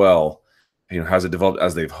them as well. Has it developed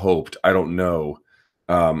as they've hoped? I don't know.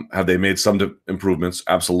 Have they made some improvements?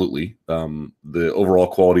 Absolutely. The overall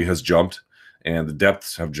quality has jumped and the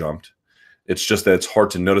depths have jumped. It's just that it's hard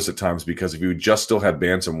to notice at times, because if you just still had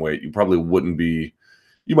bantamweight, you probably wouldn't be.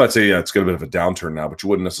 You might say, yeah, it's got a bit of a downturn now, but you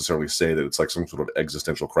wouldn't necessarily say that it's like some sort of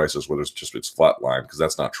existential crisis where it's flatline, because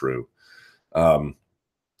that's not true. Was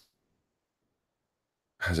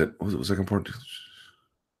it important?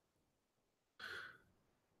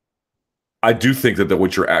 I do think that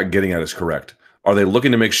what you're getting at is correct. Are they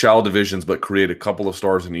looking to make shallow divisions but create a couple of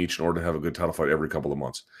stars in each in order to have a good title fight every couple of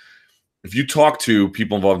months? If you talk to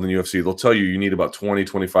people involved in the UFC, they'll tell you need about 20,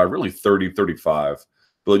 25, really 30, 35.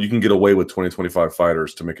 But you can get away with 20, 25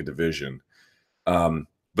 fighters to make a division.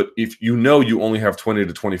 But if you only have 20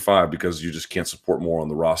 to 25 because you just can't support more on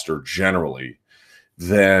the roster generally,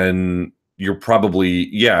 then you're probably,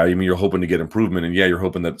 you're hoping to get improvement. And you're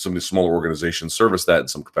hoping that some of these smaller organizations service that in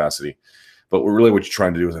some capacity. But really what you're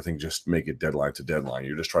trying to do is, I think, just make it deadline to deadline.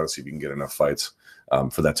 You're just trying to see if you can get enough fights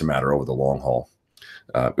for that to matter over the long haul,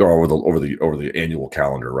 or over the annual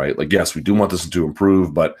calendar, right? Like, yes, we do want this to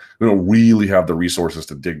improve, but we don't really have the resources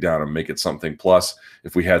to dig down and make it something. Plus,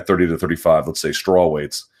 if we had 30 to 35, let's say, straw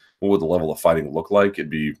weights, what would the level of fighting look like? It'd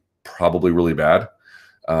be probably really bad.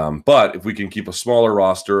 But if we can keep a smaller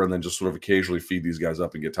roster and then just sort of occasionally feed these guys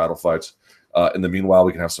up and get title fights, in the meanwhile,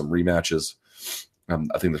 we can have some rematches. I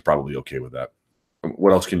think that's probably okay with that.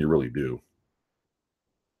 What else can you really do?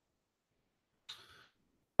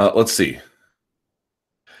 Let's see.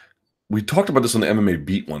 We talked about this on the MMA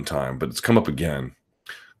Beat one time, but it's come up again.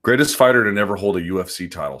 Greatest fighter to never hold a UFC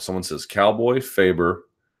title. Someone says Cowboy, Faber,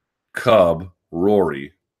 Cub,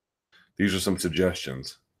 Rory. These are some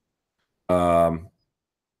suggestions. You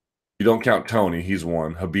don't count Tony. He's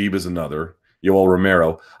one. Habib is another. Yoel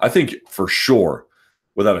Romero. I think for sure,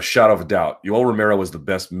 without a shadow of a doubt, Yoel Romero is the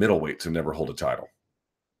best middleweight to never hold a title.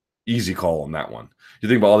 Easy call on that one. You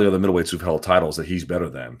think about all the other middleweights who've held titles that he's better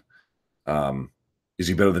than. Is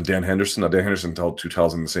he better than Dan Henderson? Now, Dan Henderson held 2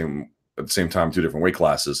 titles at the same time, 2 different weight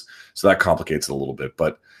classes, so that complicates it a little bit.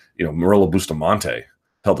 But Murilo Bustamante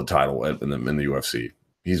held the title in the UFC.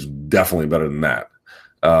 He's definitely better than that.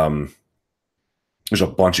 There's a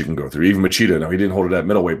bunch you can go through. Even Machida. Now, he didn't hold it at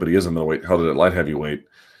middleweight, but he is a middleweight. Held it at light heavyweight,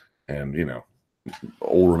 and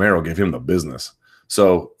old Romero gave him the business.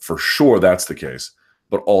 So for sure, that's the case.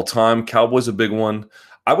 But all time, Cowboy's a big one.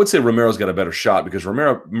 I would say Romero's got a better shot because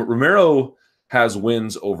Romero has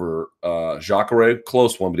wins over Jacare,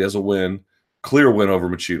 close one, but he has a win. Clear win over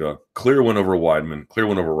Machida, clear win over Weidman, clear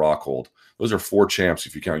win over Rockhold. Those are 4 champs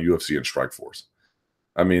if you count UFC and Strikeforce.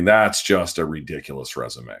 I mean, that's just a ridiculous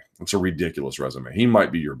resume. It's a ridiculous resume. He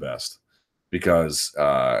might be your best because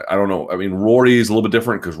I don't know. I mean, Rory's a little bit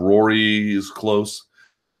different because Rory is close.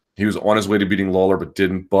 He was on his way to beating Lawler, but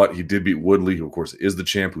didn't. But he did beat Woodley, who, of course, is the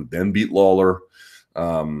champ, who then beat Lawler.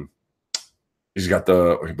 But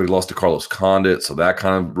he lost to Carlos Condit, so that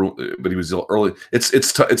kind of. But he was early. It's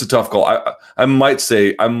a tough call. I might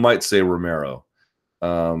say Romero,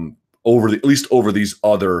 at least over these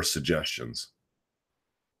other suggestions.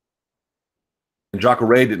 And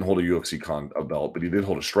Jacare didn't hold a UFC belt, but he did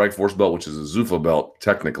hold a Strikeforce belt, which is a Zuffa belt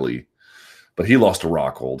technically. But he lost to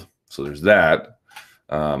Rockhold, so there's that.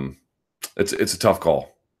 It's a tough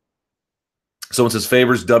call. So it says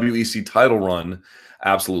Faber's WEC title run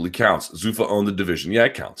absolutely counts. Zuffa owned the division. Yeah,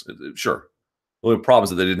 it counts. Sure. The only problem is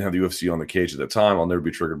that they didn't have the UFC on the cage at that time. I'll never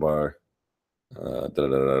be triggered by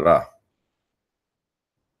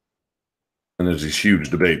And there's these huge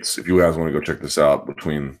debates. If you guys want to go check this out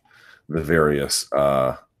between the various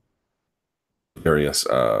parties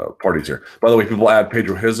here. By the way, people add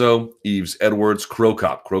Pedro Hizzo, Yves Edwards,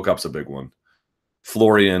 Crocop. Crocop's a big one.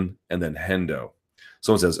 Florian, and then Hendo.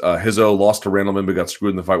 Someone says Hizzo lost to Randleman but got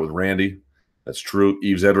screwed in the fight with Randy. That's true.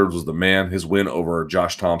 Yves Edwards was the man. His win over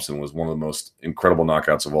Josh Thompson was one of the most incredible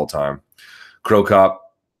knockouts of all time. Crocop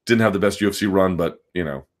didn't have the best UFC run, but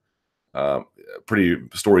pretty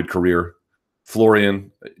storied career.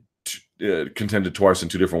 Florian contended twice in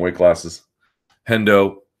 2 different weight classes.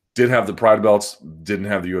 Hendo did have the Pride belts, didn't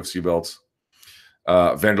have the UFC belts.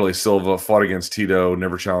 Vanderlei Silva fought against Tito,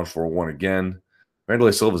 never challenged for one again.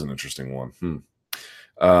 Vanderlei Silva is an interesting one. And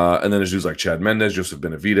then there's dudes like Chad Mendes, Joseph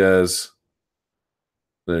Benavidez.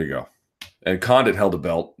 There you go. And Condit held a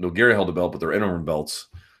belt. Nogueira held a belt, but they're interim belts.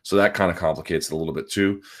 So that kind of complicates it a little bit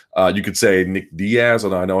too. You could say Nick Diaz,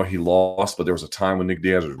 although I know he lost, but there was a time when Nick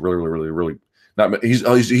Diaz was really not.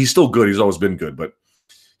 He's still good. He's always been good, but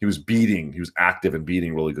he was active and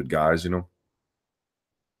beating really good guys,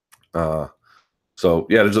 So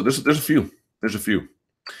yeah, there's a few. There's a few.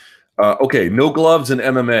 Okay, no gloves in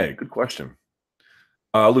MMA. Good question.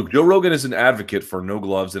 Luke, Joe Rogan is an advocate for no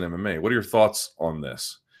gloves in MMA. What are your thoughts on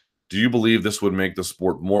this? Do you believe this would make the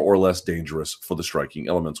sport more or less dangerous for the striking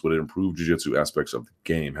elements? Would it improve jiu-jitsu aspects of the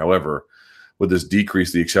game? However, would this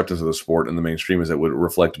decrease the acceptance of the sport in the mainstream as it would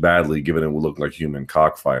reflect badly, given it would look like human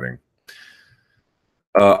cockfighting?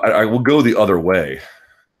 I will go the other way.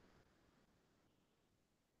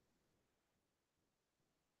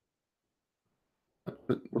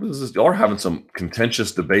 What is this? Y'all are having some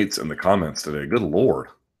contentious debates in the comments today. Good Lord.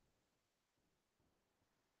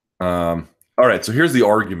 All right, so here's the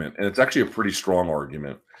argument, and it's actually a pretty strong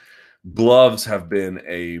argument. Gloves have been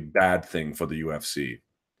a bad thing for the UFC.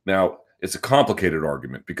 Now, it's a complicated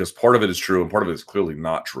argument because part of it is true and part of it is clearly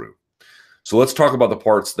not true. So let's talk about the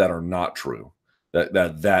parts that are not true.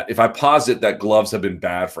 That if I posit that gloves have been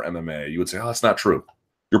bad for MMA, you would say, oh, that's not true.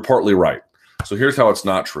 You're partly right. So here's how it's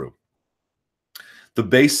not true. The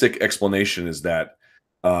basic explanation is that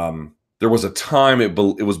there was a time it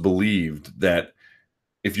was believed that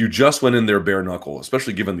if you just went in there bare knuckle,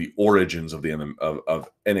 especially given the origins of the of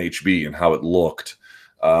NHB and how it looked,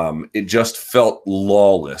 it just felt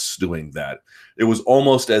lawless doing that. It was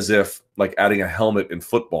almost as if like adding a helmet in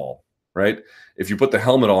football, right? If you put the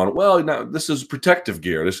helmet on, well, now this is protective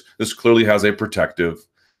gear. This clearly has a protective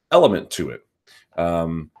element to it.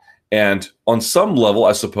 And on some level,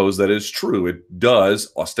 I suppose that is true. It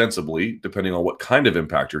does ostensibly, depending on what kind of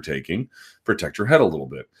impact you're taking, protect your head a little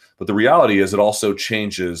bit. But the reality is it also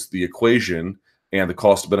changes the equation and the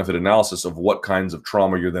cost-benefit analysis of what kinds of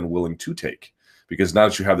trauma you're then willing to take. Because now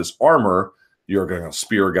that you have this armor, you're going to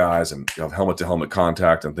spear guys and you have helmet-to-helmet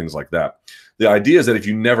contact and things like that. The idea is that if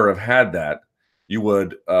you never have had that, you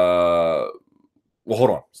would well,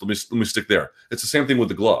 hold on. So let me stick there. It's the same thing with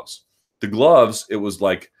the gloves. The gloves, it was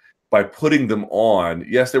like, by putting them on,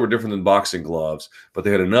 yes, they were different than boxing gloves, but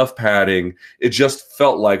they had enough padding. It just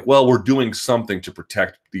felt like, well, we're doing something to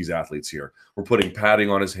protect these athletes here. We're putting padding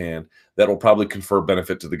on his hand. That will probably confer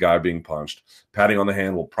benefit to the guy being punched. Padding on the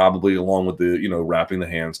hand will probably, along with the, wrapping the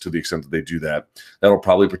hands to the extent that they do that, that'll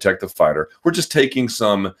probably protect the fighter. We're just taking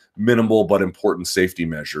some minimal but important safety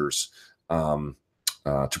measures to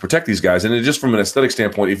protect these guys. And just from an aesthetic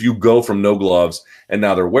standpoint, if you go from no gloves and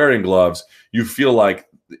now they're wearing gloves, you feel like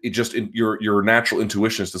it just your natural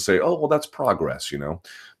intuition is to say, oh, well, that's progress,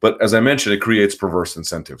 But as I mentioned, it creates perverse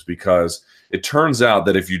incentives because it turns out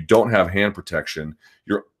that if you don't have hand protection,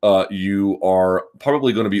 you are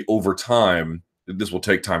probably going to be over time. This will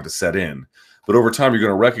take time to set in, but over time, you're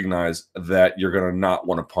going to recognize that you're going to not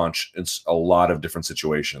want to punch in a lot of different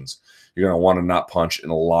situations. You're going to want to not punch in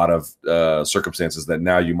a lot of circumstances that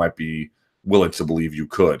now you might be willing to believe you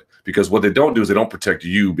could, because what they don't do is they don't protect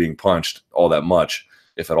you being punched all that much,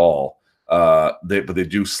 if at all. But they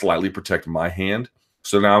do slightly protect my hand.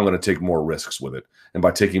 So now I'm going to take more risks with it. And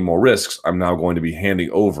by taking more risks, I'm now going to be handing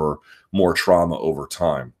over more trauma over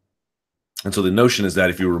time. And so the notion is that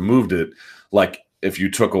if you removed it, like if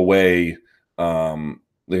you took away, so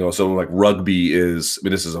like rugby is,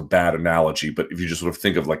 this is a bad analogy, but if you just sort of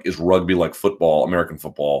think of like, is rugby like football, American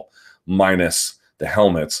football, minus the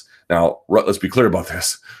helmets? Now, let's be clear about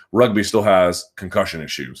this. Rugby still has concussion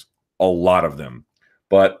issues, a lot of them.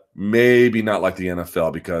 But maybe not like the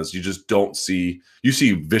NFL, because you just don't see – you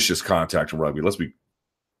see vicious contact in rugby. Let's be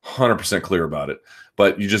 100% clear about it.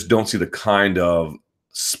 But you just don't see the kind of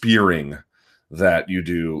spearing that you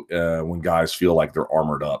do when guys feel like they're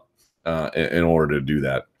armored up in order to do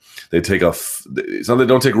that. They take it's not they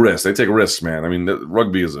don't take risks. They take risks, man. I mean,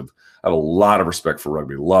 rugby is I have a lot of respect for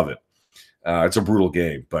rugby. Love it. It's a brutal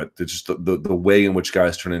game, but it's just the way in which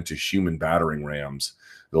guys turn into human battering rams –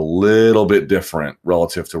 a little bit different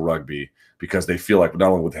relative to rugby, because they feel like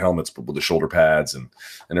not only with helmets, but with the shoulder pads and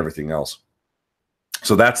everything else.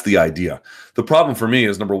 So that's the idea. The problem for me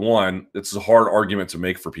is, number one, it's a hard argument to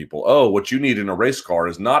make for people. Oh, what you need in a race car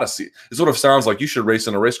is not a seat. It sort of sounds like you should race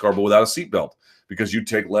in a race car, but without a seatbelt, because you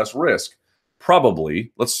take less risk.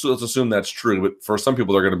 Probably, let's assume that's true. But for some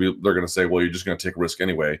people, they're going to say, well, you're just going to take risk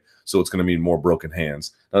anyway, so it's going to mean more broken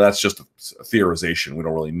hands. Now, that's just a theorization. We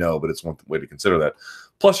don't really know, but it's one way to consider that.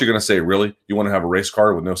 Plus, you're going to say, really, you want to have a race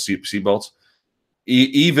car with no seatbelts?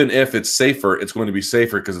 Even if it's safer, it's going to be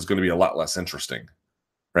safer because it's going to be a lot less interesting,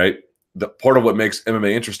 right? The part of what makes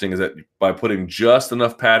MMA interesting is that by putting just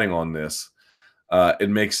enough padding on this,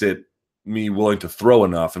 it makes it me willing to throw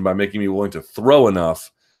enough, and by making me willing to throw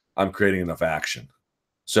enough, I'm creating enough action.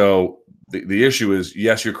 So the issue is,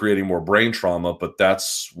 yes, you're creating more brain trauma, but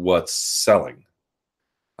that's what's selling.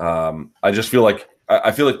 I just feel like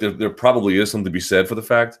there probably is something to be said for the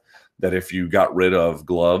fact that if you got rid of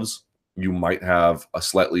gloves, you might have a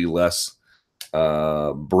slightly less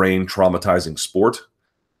brain traumatizing sport.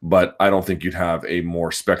 But I don't think you'd have a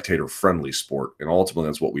more spectator-friendly sport. And ultimately,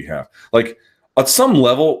 that's what we have. Like, at some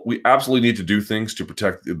level, we absolutely need to do things to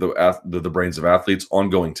protect the brains of athletes,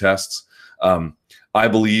 ongoing tests. I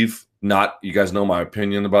believe not, you guys know my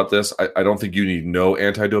opinion about this. I don't think you need no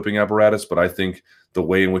anti-doping apparatus, but I think the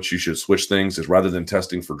way in which you should switch things is rather than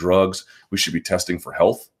testing for drugs, we should be testing for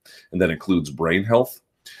health. And that includes brain health.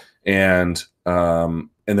 And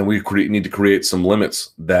then we need to create some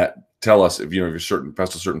limits that tell us if you're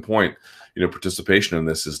past a certain point, participation in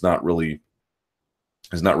this is not really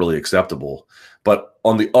acceptable. But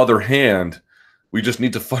on the other hand, we just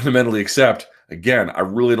need to fundamentally accept, again, I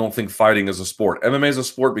really don't think fighting is a sport. MMA is a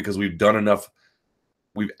sport because we've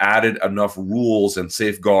added enough rules and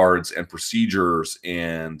safeguards and procedures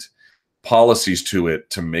and policies to it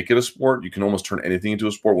to make it a sport. You can almost turn anything into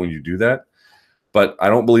a sport when you do that. But I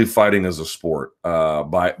don't believe fighting is a sport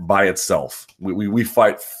by itself. We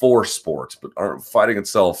fight for sports, but our fighting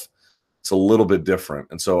itself, it's a little bit different.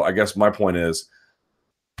 And so I guess my point is,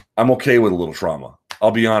 I'm okay with a little trauma.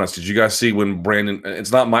 I'll be honest. Did you guys see when Brandon?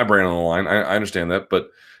 It's not my brand on the line. I understand that, but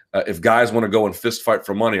if guys want to go and fist fight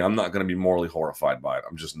for money, I'm not going to be morally horrified by it.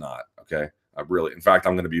 I'm just not. Okay. In fact,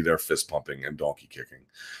 I'm going to be there fist pumping and donkey kicking.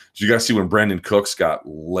 Did you guys see when Brandon Cooks got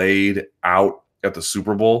laid out at the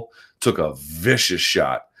Super Bowl? Took a vicious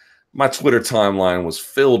shot. My Twitter timeline was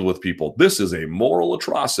filled with people. This is a moral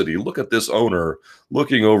atrocity. Look at this owner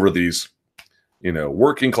looking over these,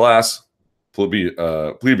 working class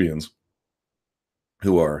plebeians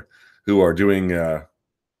who are doing, they're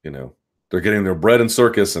getting their bread in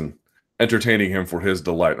circus and entertaining him for his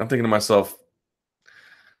delight. I'm thinking to myself,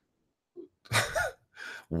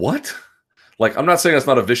 what? Like, I'm not saying that's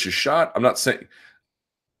not a vicious shot. I'm not saying.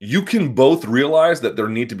 You can both realize that there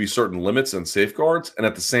need to be certain limits and safeguards, and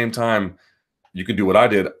at the same time, you can do what I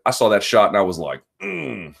did. I saw that shot and I was like,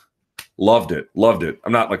 loved it.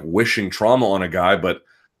 I'm not like wishing trauma on a guy, but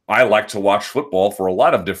I like to watch football for a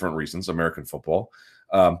lot of different reasons, American football.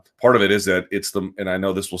 Part of it is that and I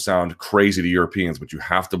know this will sound crazy to Europeans, but you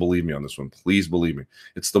have to believe me on this one. Please believe me.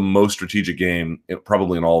 It's the most strategic game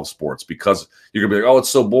probably in all of sports, because you're going to be like, oh, it's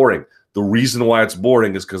so boring. The reason why it's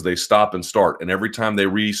boring is because they stop and start. And every time they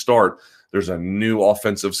restart, there's a new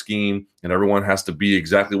offensive scheme, and everyone has to be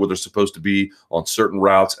exactly where they're supposed to be on certain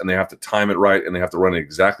routes, and they have to time it right, and they have to run at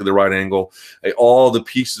exactly the right angle. All the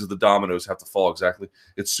pieces of the dominoes have to fall exactly.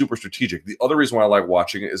 It's super strategic. The other reason why I like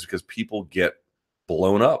watching it is because people get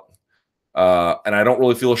blown up. And I don't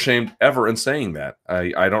really feel ashamed ever in saying that.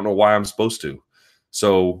 I don't know why I'm supposed to.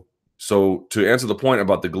 So to answer the point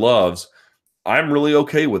about the gloves, I'm really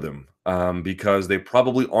okay with them. Because they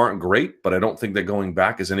probably aren't great, but I don't think that going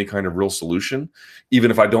back is any kind of real solution. Even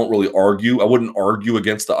if I don't really argue, I wouldn't argue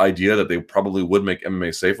against the idea that they probably would make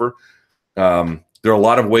MMA safer. There are a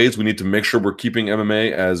lot of ways we need to make sure we're keeping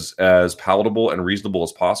MMA as palatable and reasonable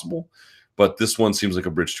as possible, but this one seems like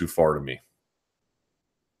a bridge too far to me.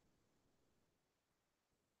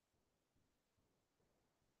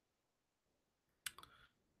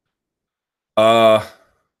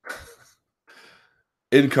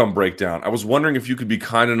 Income breakdown. I was wondering if you could be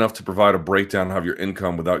kind enough to provide a breakdown of your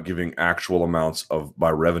income without giving actual amounts by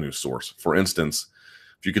revenue source. For instance,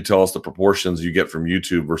 if you could tell us the proportions you get from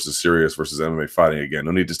YouTube versus Sirius versus MMA fighting. Again,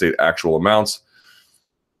 no need to state actual amounts,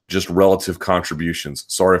 just relative contributions.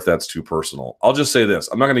 Sorry if that's too personal. I'll just say this.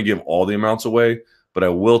 I'm not going to give all the amounts away, but I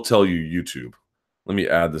will tell you YouTube. Let me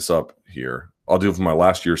add this up here. I'll do it for my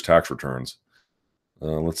last year's tax returns.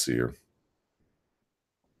 Let's see here.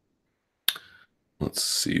 Let's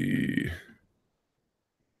see.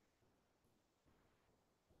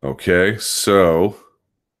 Okay, so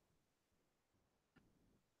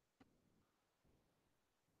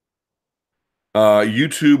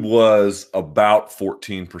YouTube was about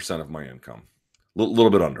 14% of my income. A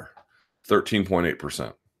little bit under.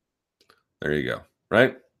 13.8%. There you go.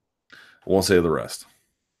 Right? I won't say the rest.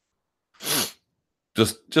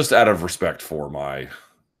 Just out of respect for my...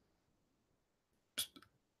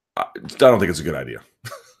 I don't think it's a good idea.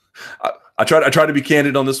 I tried to be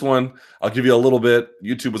candid on this one. I'll give you a little bit.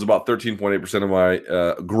 YouTube was about 13.8% of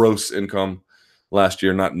my gross income last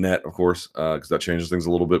year, not net, of course, because that changes things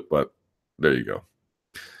a little bit, but there you go.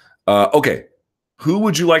 Okay. Who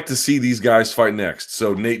would you like to see these guys fight next?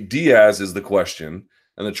 So Nate Diaz is the question,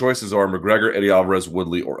 and the choices are McGregor, Eddie Alvarez,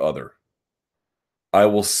 Woodley, or other. I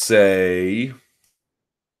will say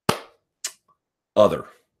other.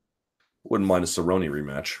 Wouldn't mind a Cerrone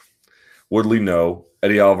rematch. Woodley, no.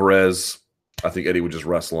 Eddie Alvarez, I think Eddie would just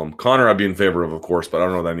wrestle him. Connor, I'd be in favor of course, but I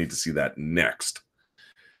don't know that I need to see that next.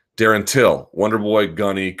 Darren Till, Wonderboy,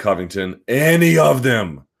 Gunny, Covington, any of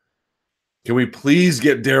them. Can we please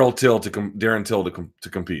get Darren Till to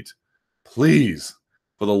compete? Please,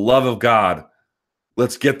 for the love of God,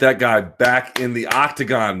 let's get that guy back in the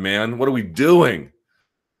octagon, man. What are we doing?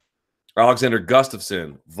 Alexander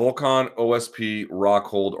Gustafsson, Volkan, OSP,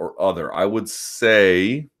 Rockhold, or other. I would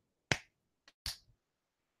say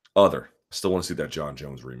other. Still want to see that John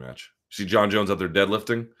Jones rematch. See John Jones out there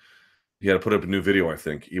deadlifting? He had to put up a new video, I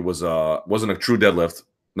think. He wasn't a true deadlift.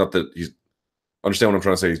 Not that he's understand what I'm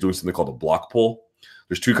trying to say. He's doing something called a block pull.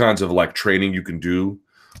 There's two kinds of like training you can do.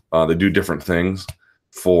 They do different things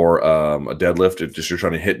for a deadlift. If just you're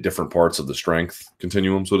trying to hit different parts of the strength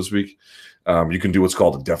continuum, so to speak. You can do what's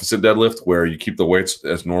called a deficit deadlift, where you keep the weights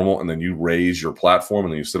as normal and then you raise your platform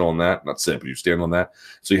and then you sit on that. Not sit, but you stand on that.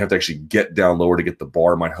 So you have to actually get down lower to get the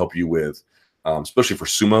bar. It might help you with, especially for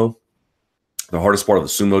sumo. The hardest part of the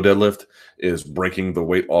sumo deadlift is breaking the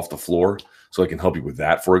weight off the floor. So it can help you with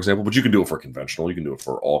that, for example. But you can do it for conventional. You can do it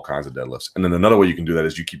for all kinds of deadlifts. And then another way you can do that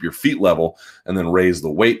is you keep your feet level and then raise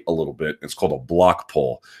the weight a little bit. It's called a block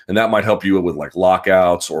pull. And that might help you with like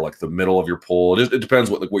lockouts or like the middle of your pull. It depends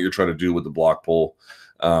what you're trying to do with the block pull.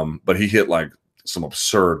 But he hit like some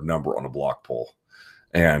absurd number on a block pull.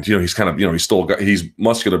 And, he's kind of, he's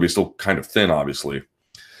muscular, but he's still kind of thin, obviously.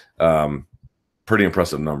 Pretty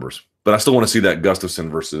impressive numbers. But I still want to see that Gustafsson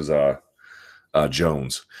versus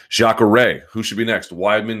Jones. Jacare, who should be next?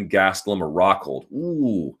 Weidman, Gastelum, or Rockhold?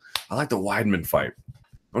 Ooh, I like the Weidman fight.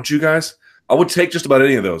 Don't you guys? I would take just about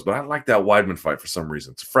any of those, but I like that Weidman fight for some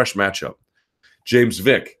reason. It's a fresh matchup. James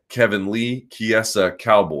Vick, Kevin Lee, Chiesa,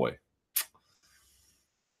 Cowboy.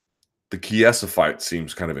 The Chiesa fight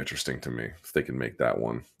seems kind of interesting to me, if they can make that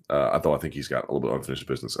one. I think he's got a little bit of unfinished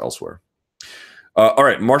business elsewhere. All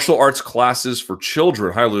right, martial arts classes for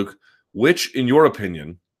children. Hi, Luke. Which, in your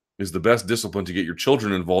opinion, is the best discipline to get your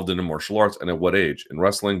children involved in martial arts, and at what age? In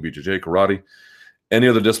wrestling, BJJ, karate, any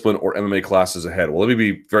other discipline, or MMA classes ahead? Well, let me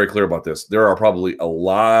be very clear about this. There are probably a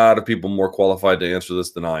lot of people more qualified to answer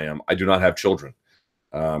this than I am. I do not have children.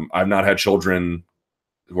 I've not had children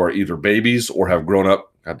who are either babies or have grown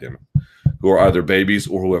up, who are either babies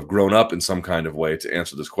or who have grown up in some kind of way to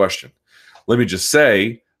answer this question. Let me just say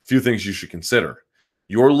a few things you should consider.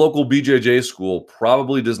 Your local BJJ school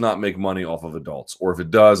probably does not make money off of adults, or if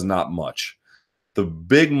it does, not much. The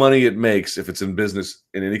big money it makes, if it's in business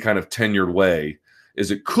in any kind of tenured way,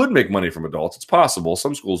 is it could make money from adults. It's possible.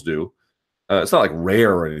 Some schools do. It's not like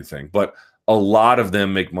rare or anything, but a lot of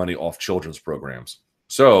them make money off children's programs.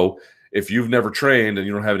 So if you've never trained and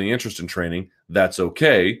you don't have any interest in training, that's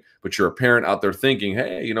okay. But you're a parent out there thinking,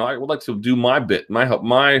 hey, I would like to do my bit, my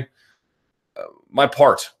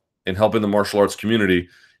part in helping the martial arts community.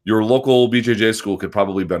 Your local BJJ school could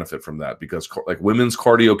probably benefit from that, because like women's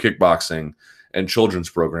cardio kickboxing and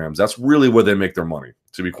children's programs, that's really where they make their money,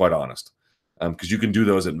 to be quite honest, because you can do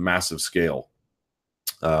those at massive scale.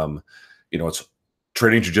 It's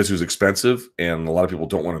training jiu-jitsu is expensive, and a lot of people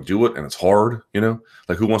don't want to do it, and it's hard.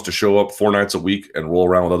 Like who wants to show up 4 nights a week and roll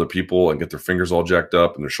around with other people and get their fingers all jacked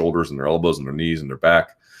up and their shoulders and their elbows and their knees and their back?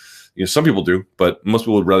 Some people do, but most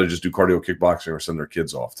people would rather just do cardio kickboxing or send their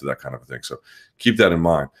kids off to that kind of a thing. So keep that in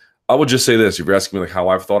mind. I would just say this. If you're asking me like how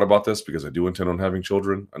I've thought about this, because I do intend on having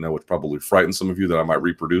children, I know it probably frightens some of you that I might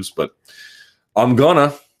reproduce, but I'm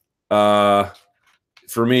gonna.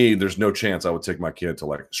 For me, there's no chance I would take my kid to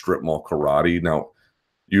like strip mall karate. Now,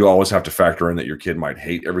 you always have to factor in that your kid might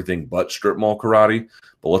hate everything but strip mall karate,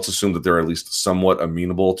 but let's assume that they're at least somewhat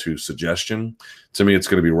amenable to suggestion. To me, it's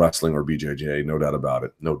going to be wrestling or BJJ, no doubt about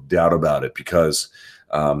it, because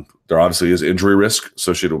there obviously is injury risk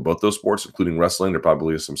associated with both those sports, including wrestling. There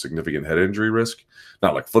probably is some significant head injury risk,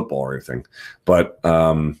 not like football or anything, but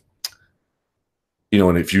and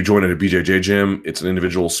if you join at a BJJ gym, it's an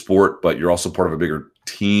individual sport, but you're also part of a bigger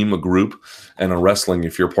team, a group. And in wrestling,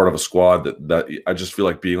 if you're part of a squad, that I just feel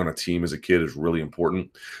like being on a team as a kid is really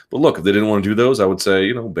important. But look, if they didn't want to do those, I would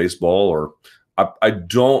say, baseball, or I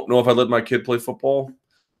don't know if I'd let my kid play football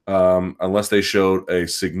unless they showed a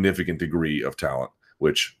significant degree of talent,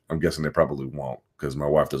 which I'm guessing they probably won't, because my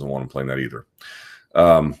wife doesn't want them playing that either.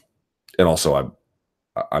 And also,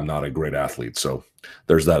 I'm not a great athlete, so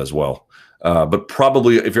there's that as well. But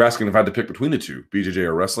probably, if you're asking if I had to pick between the two, BJJ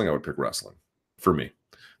or wrestling, I would pick wrestling for me,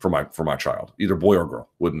 for my child, either boy or girl,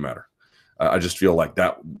 wouldn't matter. I just feel like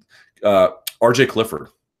that. RJ Clifford,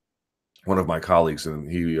 one of my colleagues,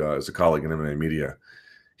 and he is a colleague in MMA media,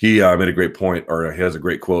 he made a great point, or he has a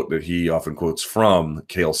great quote that he often quotes from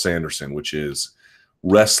Cale Sanderson, which is,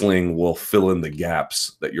 wrestling will fill in the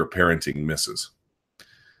gaps that your parenting misses.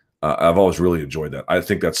 I've always really enjoyed that. I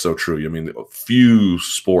think that's so true. I mean, few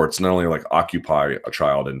sports not only like occupy a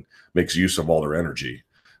child and makes use of all their energy,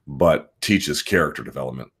 but teaches character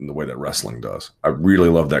development in the way that wrestling does. I really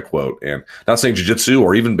love that quote. And not saying jiu-jitsu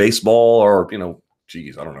or even baseball or, I don't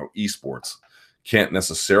know, esports can't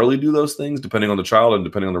necessarily do those things depending on the child and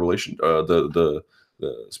depending on the relation, the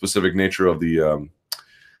specific nature of the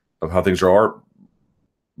of how things are.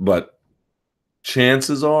 But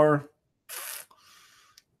chances are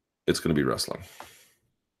it's going to be wrestling.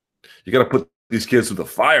 You got to put these kids through the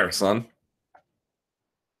fire, son.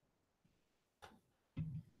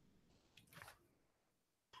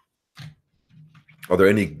 Are there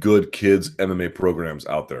any good kids MMA programs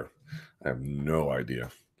out there? I have no idea.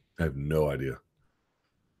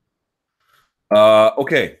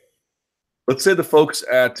 Okay. Let's say the folks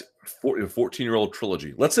at 14-year-old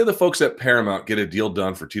trilogy. Let's say the folks at Paramount get a deal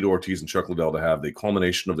done for Tito Ortiz and Chuck Liddell to have the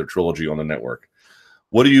culmination of their trilogy on the network.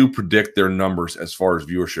 What do you predict their numbers as far as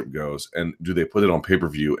viewership goes? And do they put it on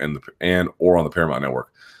pay-per-view and or on the Paramount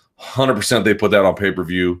network? 100% they put that on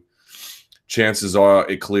pay-per-view. Chances are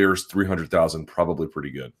it clears 300,000, probably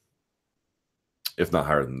pretty good, if not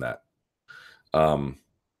higher than that.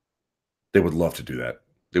 They would love to do that.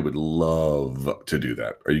 They would love to do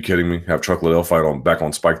that. Are you kidding me? Have Chuck Liddell fight back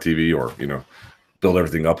on Spike TV, or build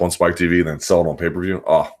everything up on Spike TV and then sell it on pay-per-view?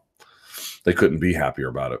 Oh, they couldn't be happier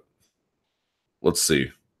about it. Let's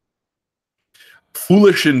see.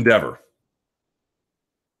 Foolish endeavor.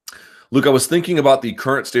 Luke, I was thinking about the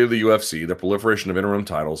current state of the UFC, the proliferation of interim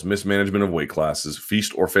titles, mismanagement of weight classes,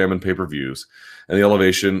 feast or famine pay-per-views, and the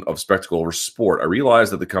elevation of spectacle over sport. I realize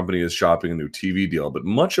that the company is shopping a new TV deal, but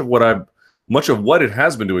much of what it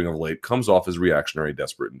has been doing of late comes off as reactionary,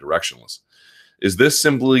 desperate, and directionless. Is this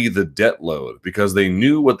simply the debt load because they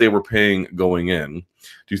knew what they were paying going in?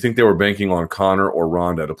 Do you think they were banking on Conor or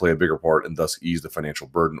Ronda to play a bigger part and thus ease the financial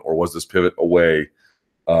burden? Or was this pivot away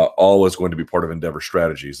always going to be part of Endeavor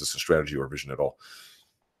strategy? Is this a strategy or vision at all?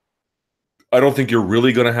 I don't think you're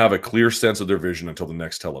really going to have a clear sense of their vision until the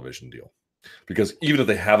next television deal. Because even if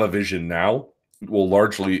they have a vision now, it will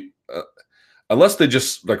largely, unless they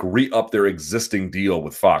just like re-up their existing deal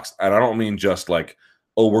with Fox. And I don't mean just like,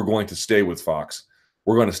 oh, we're going to stay with Fox.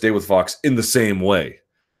 We're going to stay with Fox in the same way,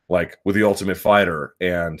 like with The Ultimate Fighter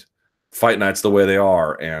and Fight Nights the way they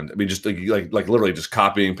are. And I mean, just like literally just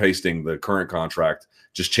copying, pasting the current contract,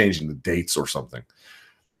 just changing the dates or something.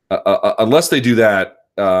 Unless they do that,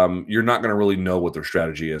 you're not going to really know what their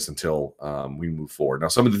strategy is until we move forward. Now,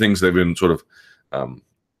 some of the things they've been sort of,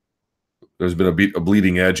 there's been a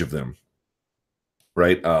bleeding edge of them,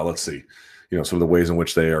 right? Let's see. Some of the ways in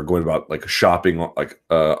which they are going about like shopping,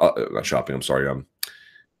 not shopping, I'm sorry,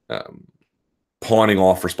 pawning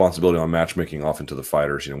off responsibility on matchmaking off into the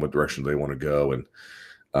fighters, what direction they want to go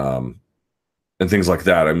and things like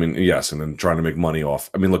that. I mean, yes, and then trying to make money off.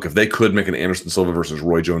 I mean, look, if they could make an Anderson Silva versus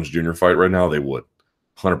Roy Jones Jr. fight right now, they would.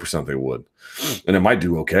 100% they would. And it might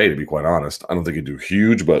do okay, to be quite honest. I don't think it'd do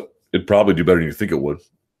huge, but it'd probably do better than you think it would,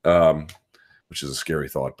 which is a scary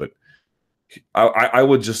thought. But I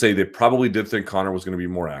would just say they probably did think Conor was going to be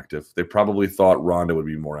more active. They probably thought Ronda would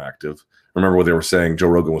be more active. Remember what they were saying? Joe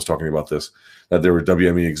Rogan was talking about this, that there were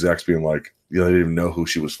WME execs being like, they didn't even know who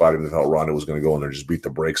she was fighting. They thought Ronda was going to go in there and just beat the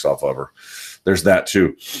brakes off of her. There's that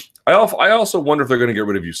too. I also wonder if they're going to get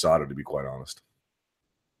rid of USADA, to be quite honest.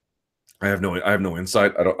 I have no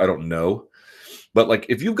insight. I don't know. But like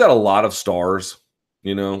if you've got a lot of stars,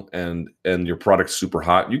 and your product's super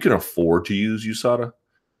hot, you can afford to use USADA.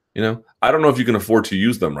 I don't know if you can afford to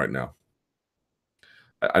use them right now.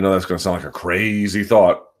 I know that's going to sound like a crazy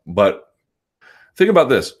thought, but think about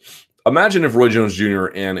this. Imagine if Roy Jones Jr.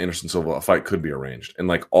 and Anderson Silva, a fight could be arranged, and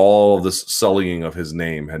like all of this sullying of his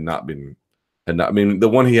name had not, I mean, the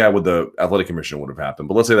one he had with the Athletic Commission would have happened,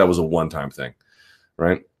 but let's say that was a one-time thing,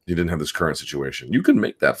 right? You didn't have this current situation. You could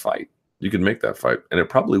make that fight. And it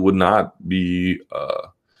probably would not be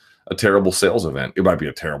a terrible sales event. It might be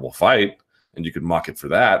a terrible fight, and you could mock it for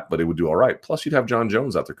that, but it would do all right. Plus, you'd have John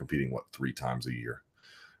Jones out there competing, 3 times a year?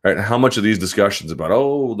 Right? How much of these discussions about,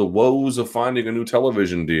 the woes of finding a new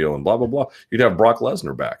television deal and blah, blah, blah, you'd have Brock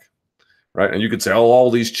Lesnar back, right? And you could say, all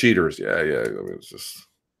these cheaters. Yeah. I mean, it's just,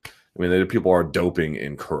 people are doping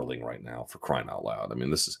in curling right now, for crying out loud. I mean,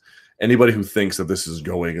 this is, anybody who thinks that this is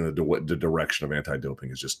going in the direction of anti-doping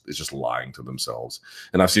is just lying to themselves.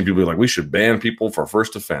 And I've seen people be like, we should ban people for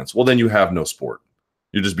first offense. Well, then you have no sport.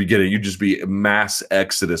 You'd just be a mass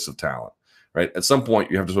exodus of talent, right? At some point,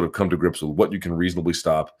 you have to sort of come to grips with what you can reasonably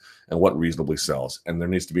stop and what reasonably sells. And there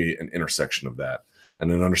needs to be an intersection of that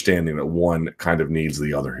and an understanding that one kind of needs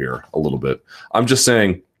the other here a little bit. I'm just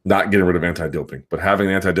saying, not getting rid of anti-doping, but having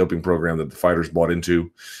an anti-doping program that the fighters bought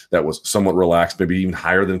into that was somewhat relaxed, maybe even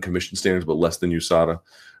higher than commission standards, but less than USADA,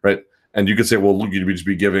 right? And you could say, well, look, you'd just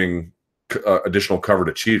be giving additional cover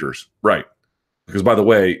to cheaters, right? Because, by the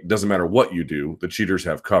way, it doesn't matter what you do, the cheaters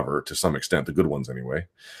have cover to some extent, the good ones anyway.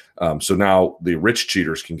 So now the rich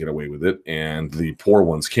cheaters can get away with it and the poor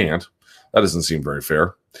ones can't. That doesn't seem very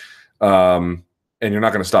fair. And you're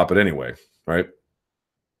not going to stop it anyway, right?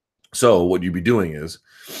 So what you'd be doing is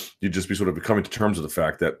you'd just be sort of coming to terms with the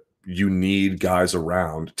fact that you need guys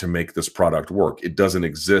around to make this product work. It doesn't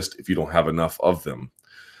exist if you don't have enough of them.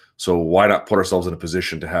 So why not put ourselves in a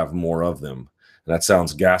position to have more of them? And that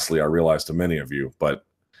sounds ghastly, I realize, to many of you, but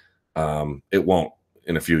it won't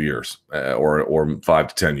in a few years or 5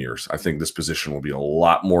 to 10 years. I think this position will be a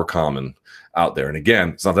lot more common out there. And again,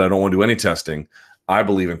 it's not that I don't want to do any testing. I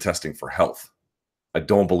believe in testing for health. I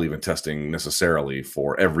don't believe in testing necessarily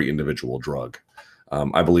for every individual drug.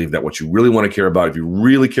 I believe that what you really want to care about, if you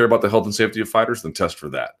really care about the health and safety of fighters, then test for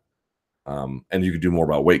that. And you can do more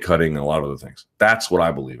about weight cutting and a lot of other things. That's what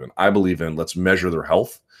I believe in. I believe in let's measure their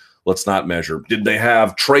health. Let's not measure, did they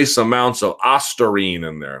have trace amounts of ostarine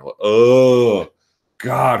in there? Oh,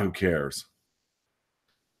 God, who cares?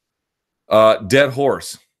 Dead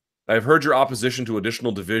Horse. I've heard your opposition to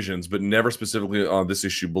additional divisions, but never specifically on this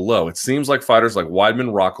issue below. It seems like fighters like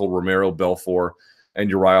Weidman, Rockhold, Romero, Belfort, and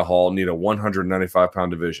Uriah Hall need a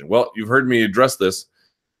 195-pound division. Well, you've heard me address this.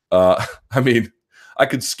 I mean, I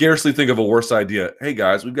could scarcely think of a worse idea. Hey,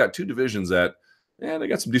 guys, we've got two divisions that, they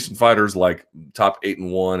got some decent fighters like top 8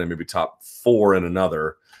 in one and maybe top 4 in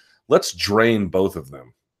another. Let's drain both of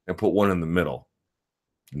them and put one in the middle.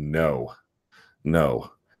 No.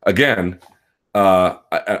 Again,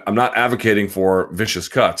 I'm not advocating for vicious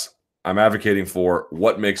cuts. I'm advocating for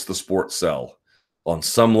what makes the sport sell. On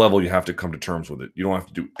some level, you have to come to terms with it. You don't have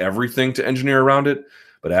to do everything to engineer around it,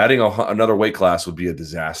 but adding another weight class would be a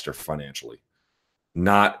disaster financially.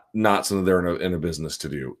 Not something they're in a business to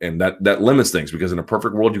do. And that limits things, because in a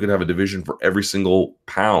perfect world, you could have a division for every single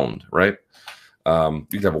pound, right? You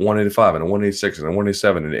could have a 185 and a 186 and a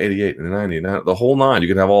 187 and an 88 and a 90 and the whole nine. You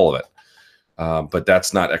could have all of it. But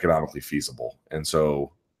that's not economically feasible. And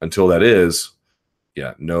so until that is,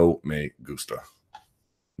 no me gusta.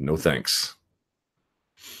 No thanks.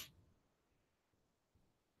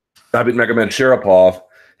 Babit Megaman Sharapov,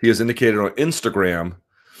 he has indicated on Instagram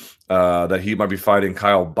that he might be fighting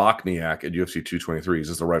Kyle Bochniak at UFC 223. Is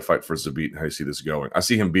this the right fight for Zabit? How do you see this going? I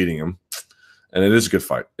see him beating him, and it is a good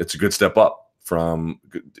fight. It's a good step up from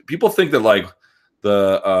 – people think that, like,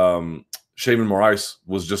 the Shaman Moraes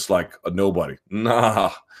was just like a nobody.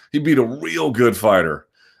 Nah, he beat a real good fighter.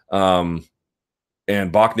 And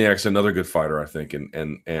Bochniak's another good fighter, I think,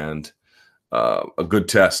 and a good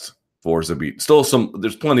test for Zabit. Still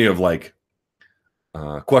there's plenty of like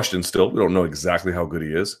questions still. We don't know exactly how good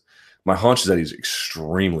he is. My hunch is that he's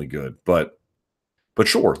extremely good, but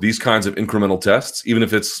sure, these kinds of incremental tests, even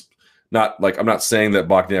if it's not like, I'm not saying that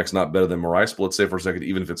Bochniak's not better than Moraes, but let's say for a second,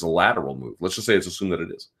 even if it's a lateral move, let's just say it's assumed that it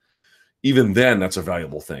is. Even then, that's a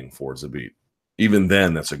valuable thing for Zabit. Even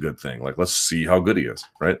then, that's a good thing. Like, let's see how good he is,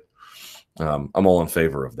 right? I'm all in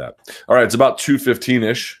favor of that. All right, it's about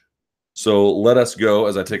 2:15-ish. So let us go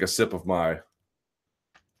as I take a sip of my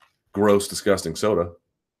gross, disgusting soda.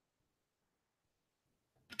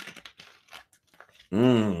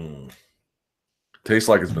 Tastes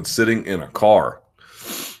like it's been sitting in a car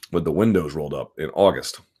with the windows rolled up in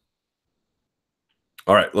August.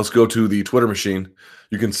 All right, let's go to the Twitter machine.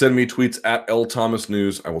 You can send me tweets at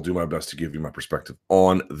LThomasNews. I will do my best to give you my perspective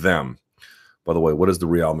on them. By the way, what is the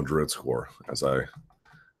Real Madrid score? This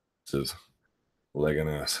is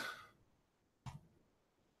Leganes.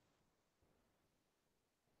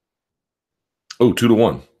 Oh,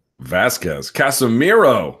 2-1. Vasquez.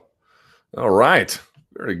 Casemiro. All right.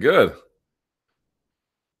 Very good.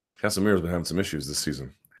 Casemiro's been having some issues this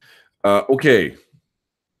season. Okay.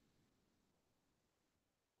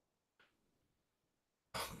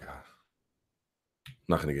 Oh, God. I'm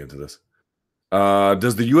not going to get into this.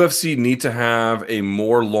 Does the UFC need to have a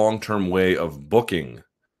more long-term way of booking?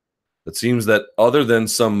 It seems that other than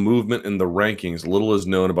some movement in the rankings, little is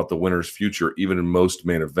known about the winner's future, even in most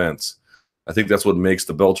main events. I think that's what makes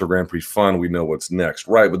the Bellator Grand Prix fun. We know what's next.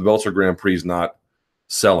 Right, but the Bellator Grand Prix is not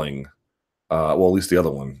selling. Well, at least the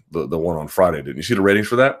other one, the one on Friday. Didn't you see the ratings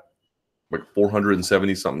for that? Like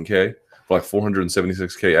 470-something K, like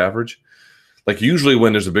 476K average. Like usually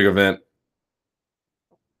when there's a big event,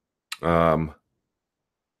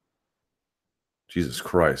 Jesus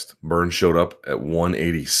Christ, Burns showed up at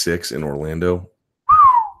 186 in Orlando.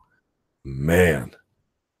 Man,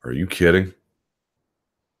 are you kidding?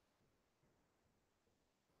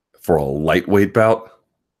 for a lightweight bout.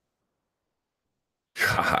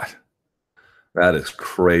 God, that is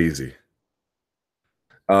crazy.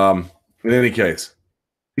 In any case,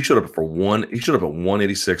 he showed up at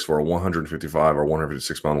 186 for a 155 or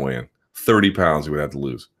 156 pound weigh-in. 30 pounds he would have to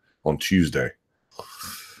lose on Tuesday.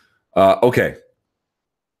 Okay.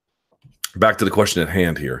 Back to the question at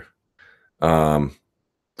hand here. The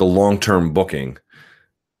long-term booking.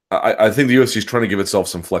 I think the UFC is trying to give itself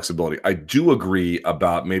some flexibility. I do agree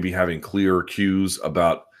about maybe having clear cues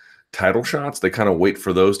about title shots. They kind of wait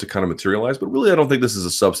for those to kind of materialize, but really I don't think this is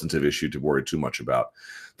a substantive issue to worry too much about.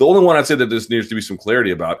 The only one I'd say that this needs to be some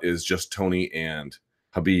clarity about is just Tony and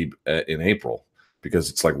Khabib in April, because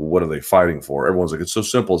it's like, what are they fighting for? Everyone's like, it's so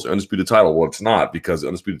simple. It's undisputed title. Well, it's not, because the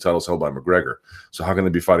undisputed title is held by McGregor. So how can they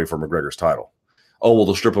be fighting for McGregor's title? Oh, well,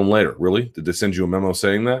 they'll strip him later. Really? Did they send you a memo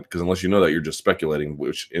saying that? Because unless you know that, you're just speculating,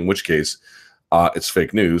 in which case it's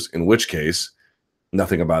fake news, in which case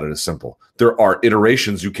nothing about it is simple. There are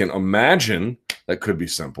iterations you can imagine that could be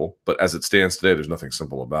simple, but as it stands today, there's nothing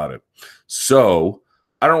simple about it. So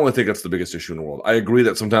I don't really think that's the biggest issue in the world. I agree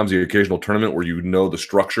that sometimes the occasional tournament where you know the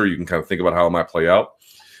structure, you can kind of think about how it might play out,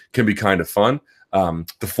 can be kind of fun.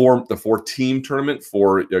 The four-team tournament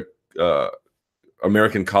for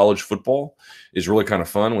American college football is really kind of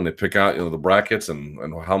fun when they pick out, the brackets and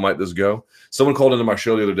how might this go. Someone called into my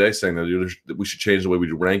show the other day saying that we should change the way we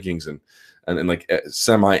do rankings, and like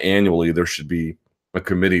semi-annually there should be a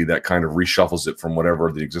committee that kind of reshuffles it from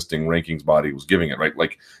whatever the existing rankings body was giving it, right?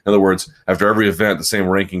 Like, in other words, after every event, the same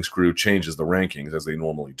rankings crew changes the rankings as they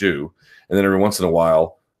normally do. And then every once in a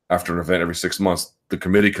while, after an event, every 6 months, the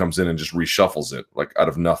committee comes in and just reshuffles it, like out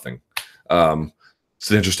of nothing. It's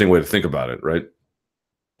an interesting way to think about it, right?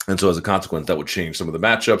 And so as a consequence, that would change some of the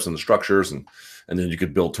matchups and the structures, and then you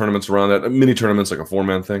could build tournaments around that, mini tournaments, like a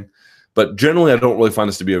four-man thing. But generally, I don't really find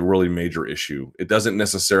this to be a really major issue. It doesn't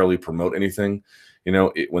necessarily promote anything.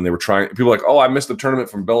 When they were trying, people were like, oh, I missed the tournament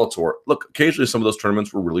from Bellator. Look, occasionally some of those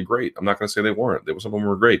tournaments were really great. I'm not going to say they weren't. Some of them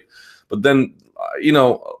were great. But then,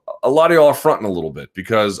 a lot of y'all are fronting a little bit,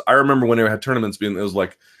 because I remember when they had tournaments it was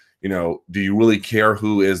like, do you really care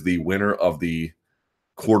who is the winner of the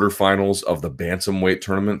quarterfinals of the bantamweight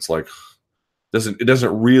tournaments? Like, it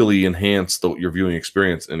doesn't really enhance your viewing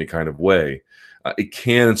experience in any kind of way. It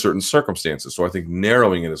can in certain circumstances. So I think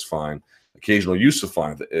narrowing it is fine. Occasional use of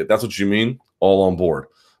fine. If that's what you mean, all on board.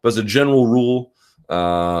 But as a general rule,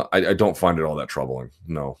 I don't find it all that troubling.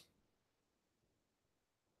 No.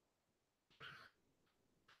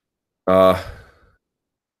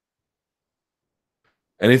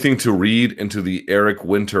 Anything to read into the Eric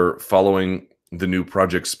Winter following the new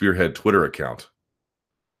Project Spearhead Twitter account?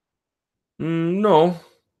 No.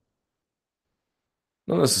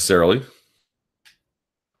 Not necessarily.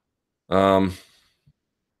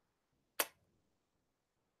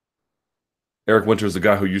 Eric Winter is the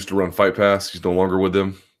guy who used to run Fight Pass. He's no longer with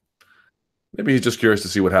them. Maybe he's just curious to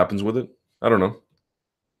see what happens with it. I don't know.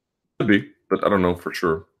 Could be, but I don't know for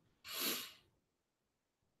sure.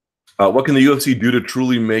 What can the UFC do to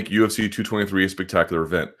truly make UFC 223 a spectacular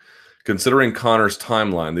event? Considering Conor's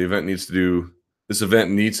timeline, this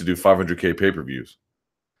event needs to do 500K pay-per-views.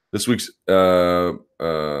 This week's they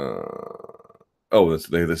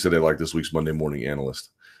said they like this week's Monday Morning Analyst.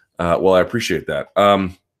 Well, I appreciate that.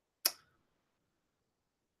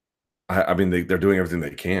 I mean, they're doing everything they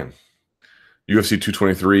can. UFC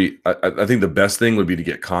 223, I think the best thing would be to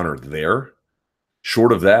get Conor there.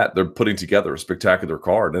 Short of that, they're putting together a spectacular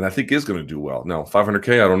card, and I think is going to do well. Now,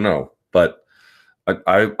 500K, I don't know, but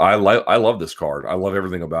I love this card. I love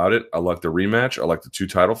everything about it. I like the rematch. I like the two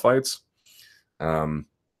title fights. Yeah,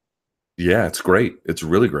 it's great. It's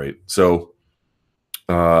really great. So,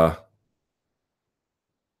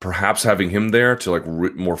 perhaps having him there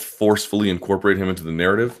to more forcefully incorporate him into the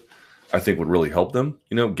narrative, I think would really help them.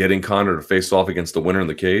 Getting Conor to face off against the winner in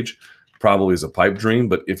the cage probably is a pipe dream,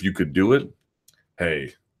 but if you could do it,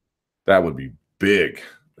 hey, that would be big.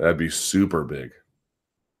 That'd be super big.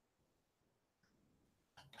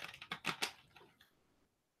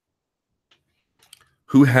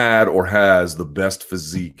 Who had or has the best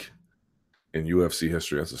physique in UFC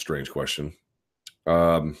history? That's a strange question.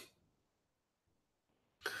 Probably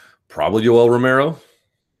Yoel Romero. I'm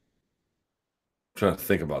trying to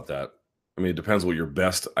think about that. I mean, it depends what your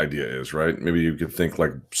best idea is, right? Maybe you could think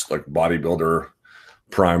like bodybuilder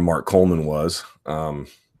prime Mark Coleman was.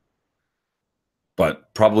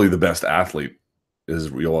 But probably the best athlete is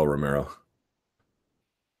Yoel Romero.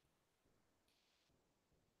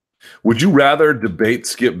 Would you rather debate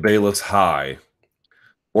Skip Bayless high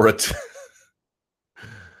or attend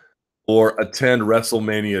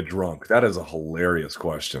WrestleMania drunk? That is a hilarious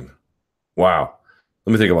question. Wow.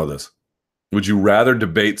 Let me think about this. Would you rather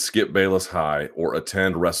debate Skip Bayless high or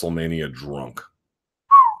attend WrestleMania drunk?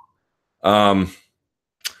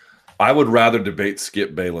 I would rather debate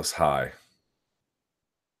Skip Bayless high,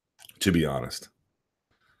 to be honest.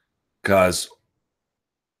 Because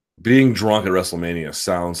being drunk at WrestleMania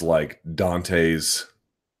sounds like Dante's.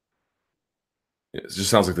 It just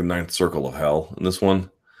sounds like the ninth circle of hell in this one.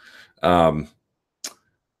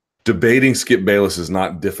 Debating Skip Bayless is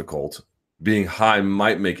not difficult. Being high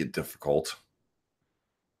might make it difficult,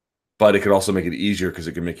 but it could also make it easier because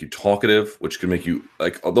it can make you talkative, which can make you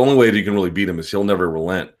like the only way that you can really beat him is he'll never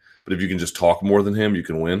relent. But if you can just talk more than him, you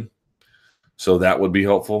can win. So that would be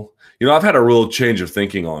helpful. I've had a real change of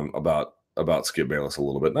thinking about Skip Bayless a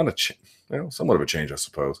little bit. Not somewhat of a change, I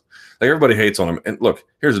suppose. Like everybody hates on him. And look,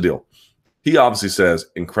 here's the deal. He obviously says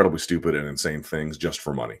incredibly stupid and insane things just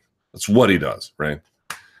for money. That's what he does, right?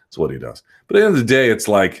 That's what he does. But at the end of the day, it's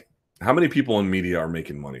like, how many people in media are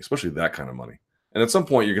making money, especially that kind of money? And at some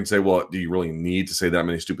point, you can say, well, do you really need to say that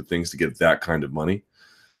many stupid things to get that kind of money?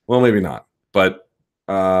 Well, maybe not. But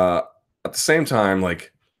at the same time,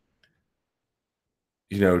 like,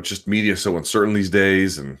 just media is so uncertain these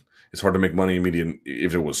days, and it's hard to make money in media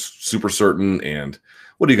if it was super certain. And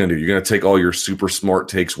what are you going to do? You're going to take all your super smart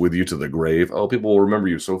takes with you to the grave? Oh, people will remember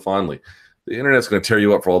you so fondly. The internet's going to tear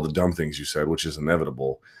you up for all the dumb things you said, which is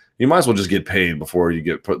inevitable. You might as well just get paid before you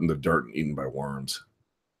get put in the dirt and eaten by worms.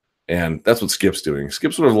 And that's what Skip's doing.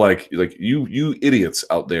 Skip's sort of like you idiots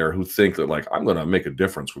out there who think that, like, I'm going to make a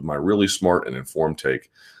difference with my really smart and informed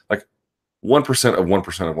take. Like 1% of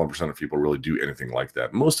 1% of 1% of people really do anything like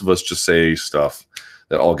that. Most of us just say stuff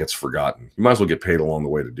that all gets forgotten. You might as well get paid along the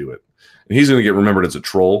way to do it. And he's going to get remembered as a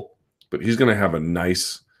troll, but he's going to have a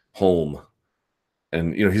nice home.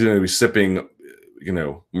 And, he's going to be sipping,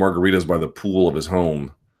 margaritas by the pool of his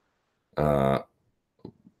home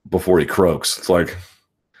before he croaks. It's like,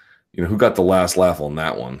 who got the last laugh on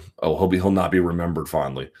that one? Oh, he'll not be remembered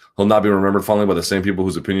fondly. He'll not be remembered fondly by the same people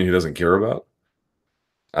whose opinion he doesn't care about.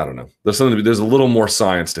 I don't know. There's a little more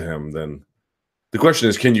science to him than the question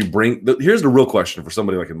is, can you here's the real question for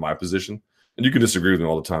somebody like in my position, and you can disagree with me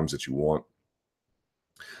all the times that you want.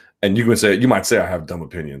 And you might say I have dumb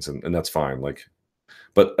opinions, and that's fine.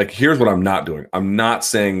 But here's what I'm not doing. I'm not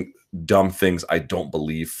saying dumb things I don't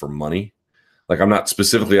believe for money. Like, I'm not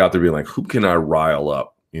specifically out there being like, who can I rile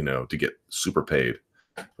up, to get super paid,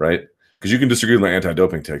 right? Because you can disagree with my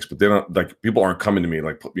anti-doping takes, but they don't, like, people aren't coming to me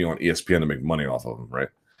like put me on ESPN to make money off of them, right?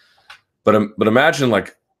 But imagine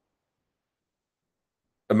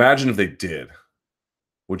if they did,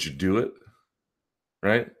 would you do it?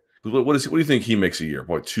 Right? What do you think he makes a year?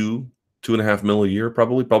 Boy, $2.5 million a year,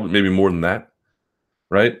 probably maybe more than that,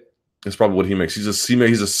 right? That's probably what he makes. He's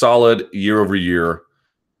a solid year-over-year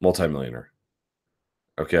multimillionaire.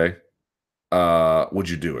 Okay, would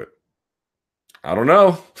you do it? I don't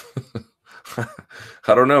know.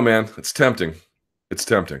 I don't know, man. It's tempting.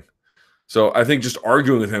 So I think just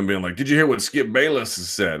arguing with him, being like, "Did you hear what Skip Bayless has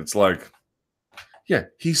said?" It's like, yeah,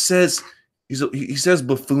 he says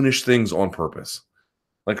buffoonish things on purpose,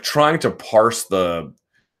 like trying to parse and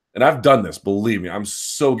I've done this. Believe me, I'm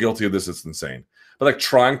so guilty of this. It's insane. But like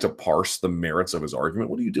trying to parse the merits of his argument.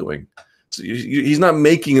 What are you doing? So he's not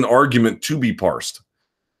making an argument to be parsed.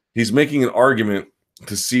 He's making an argument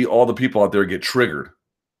to see all the people out there get triggered.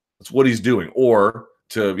 That's what he's doing. Or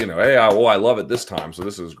to, hey, I love it this time, so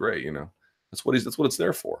this is great. That's what it's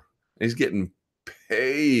there for. And he's getting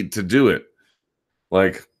paid to do it.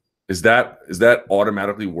 Like, is that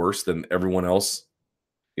automatically worse than everyone else?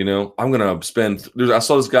 I'm gonna spend. I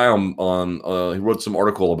saw this guy on he wrote some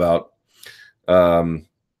article about.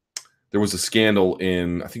 There was a scandal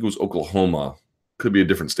in, I think it was Oklahoma. Could be a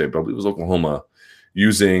different state, but I believe it was Oklahoma,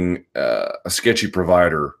 using a sketchy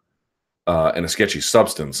provider and a sketchy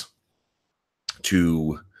substance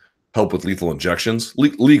to help with lethal injections,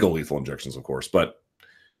 legal lethal injections, of course. But,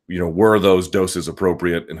 were those doses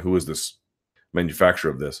appropriate, and who is this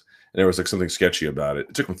manufacturer of this? And there was like something sketchy about it.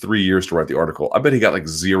 It took him 3 years to write the article. I bet he got like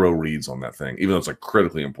 0 reads on that thing, even though it's like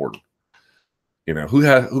critically important. Who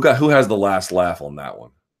has the last laugh on that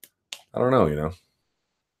one? I don't know.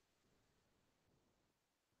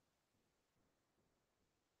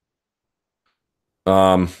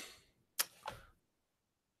 Got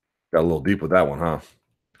a little deep with that one, huh?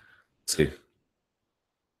 Let's see.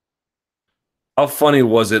 How funny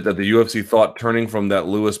was it that the UFC thought turning from that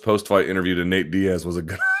Lewis post-fight interview to Nate Diaz was a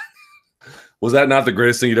good? Was that not the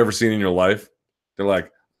greatest thing you'd ever seen in your life? They're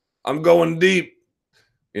like, I'm going deep,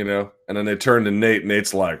 and then they turn to Nate.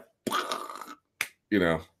 Nate's like,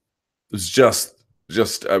 it's just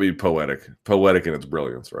I mean, poetic in its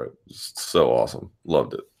brilliance, right? Just so awesome.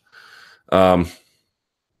 Loved it.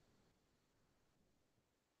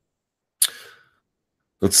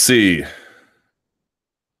 Let's see.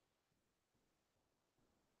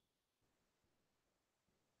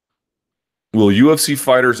 Will UFC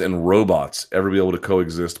fighters and robots ever be able to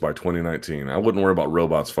coexist by 2019? I wouldn't worry about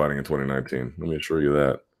robots fighting in 2019. Let me assure you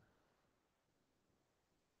that.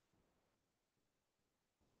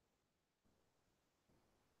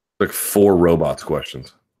 Like 4 robots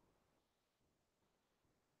questions.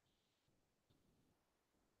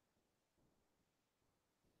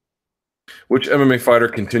 Which MMA fighter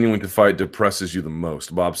continuing to fight depresses you the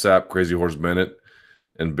most? Bob Sapp, Crazy Horse Bennett,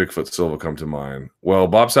 and Bigfoot Silva come to mind. Well,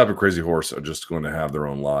 Bob Sapp and Crazy Horse are just going to have their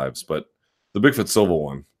own lives, but the Bigfoot Silva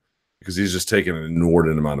one, because he's just taking an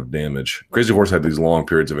inordinate amount of damage. Crazy Horse had these long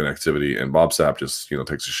periods of inactivity, and Bob Sapp just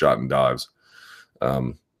takes a shot and dives.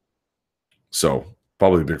 So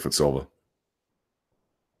probably Bigfoot Silva.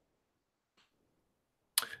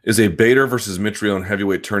 Is a Bader versus Mitrione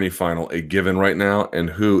heavyweight tourney final a given right now? And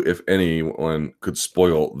who, if anyone, could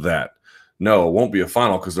spoil that? No, it won't be a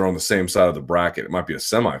final because they're on the same side of the bracket. It might be a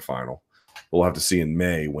semifinal. We'll have to see in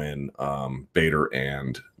May when Bader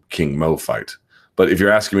and King Mo fight. But if you're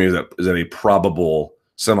asking me, is that a probable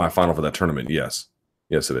semifinal for that tournament? Yes.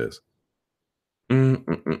 Yes, it is.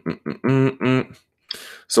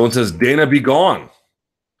 Someone says, Dana be gone.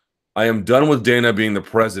 I am done with Dana being the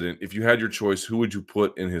president. If you had your choice, who would you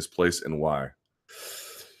put in his place and why?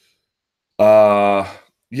 Yeah,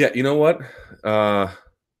 you know what?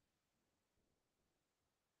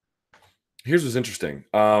 Here's what's interesting.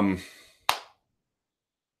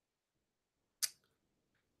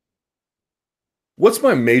 What's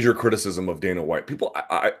my major criticism of Dana White? People,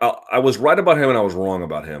 I was right about him and I was wrong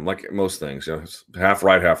about him, like most things. Half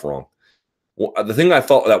right, half wrong. Well, the thing I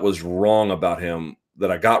thought that was wrong about him that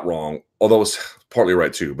I got wrong, although it was partly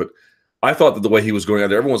right too, but I thought that the way he was going out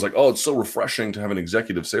there, everyone's like, oh, it's so refreshing to have an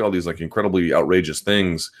executive say all these like incredibly outrageous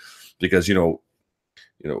things because,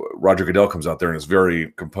 Roger Goodell comes out there and is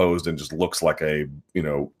very composed and just looks like a,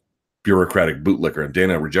 bureaucratic bootlicker, and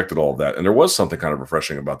Dana rejected all of that. And there was something kind of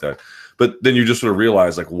refreshing about that. But then you just sort of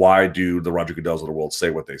realize, like, why do the Roger Goodells of the world say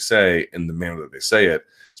what they say in the manner that they say it?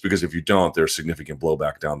 It's because if you don't, there's significant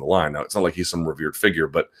blowback down the line. Now, it's not like he's some revered figure,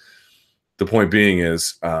 but the point being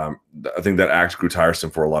is, I think that act grew tiresome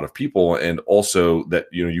for a lot of people, and also that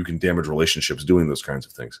you can damage relationships doing those kinds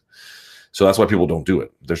of things. So that's why people don't do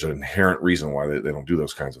it. There's an inherent reason why they don't do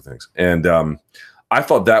those kinds of things. And I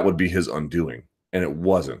thought that would be his undoing, and it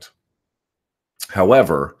wasn't.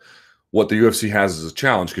 However, what the UFC has is a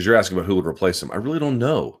challenge, because you're asking about who would replace him. I really don't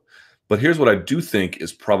know. But here's what I do think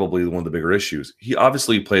is probably one of the bigger issues. He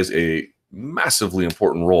obviously plays a massively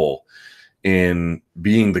important role in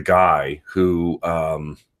being the guy who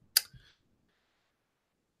brought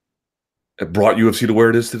UFC to where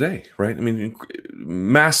it is today, right? I mean,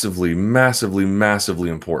 massively, massively, massively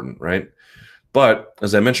important, right? But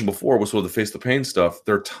as I mentioned before, with sort of the face the pain stuff,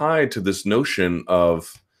 they're tied to this notion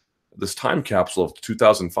of this time capsule of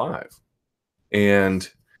 2005. And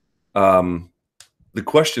the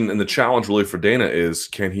question and the challenge really for Dana is,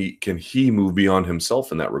 can he move beyond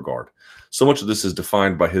himself in that regard? So much of this is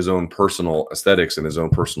defined by his own personal aesthetics and his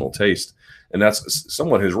own personal taste. And that's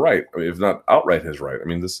somewhat his right, I mean, if not outright his right. I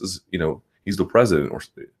mean, this is, he's the president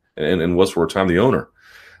and was for a time the owner.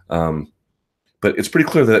 But it's pretty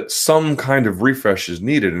clear that some kind of refresh is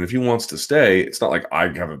needed. And if he wants to stay, it's not like I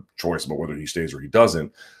have a choice about whether he stays or he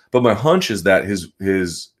doesn't. But my hunch is that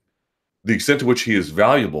the extent to which he is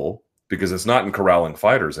valuable, because it's not in corralling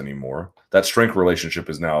fighters anymore, that strength relationship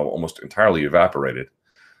is now almost entirely evaporated.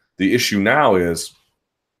 The issue now is,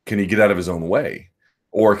 can he get out of his own way?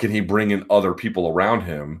 Or can he bring in other people around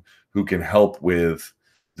him who can help with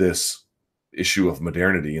this issue of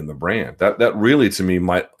modernity in the brand? That really, to me,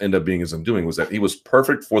 might end up being his undoing, was that he was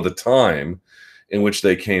perfect for the time in which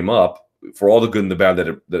they came up, for all the good and the bad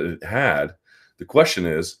that it had. The question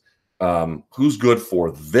is, who's good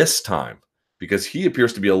for this time? Because he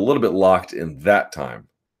appears to be a little bit locked in that time,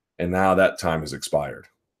 and now that time has expired.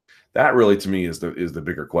 That really, to me, is the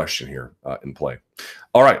bigger question here in play.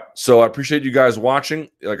 All right, so I appreciate you guys watching.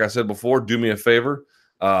 Like I said before, do me a favor.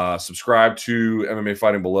 Subscribe to MMA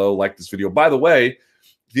Fighting Below. Like this video. By the way,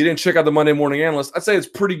 if you didn't check out the Monday Morning Analyst, I'd say it's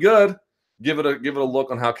pretty good. Give it a look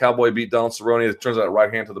on how Cowboy beat Donald Cerrone. It turns out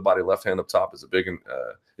right hand to the body, left hand up top is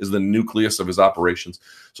is the nucleus of his operations.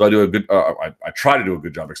 So I do a good. I try to do a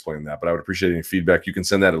good job explaining that, but I would appreciate any feedback. You can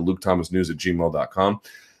send that at lukethomasnews@gmail.com.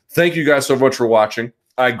 Thank you guys so much for watching.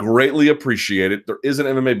 I greatly appreciate it. There is an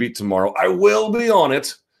MMA beat tomorrow. I will be on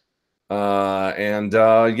it.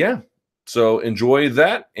 Yeah. So enjoy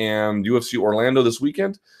that, and UFC Orlando this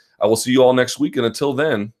weekend. I will see you all next week. And until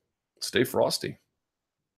then, stay frosty.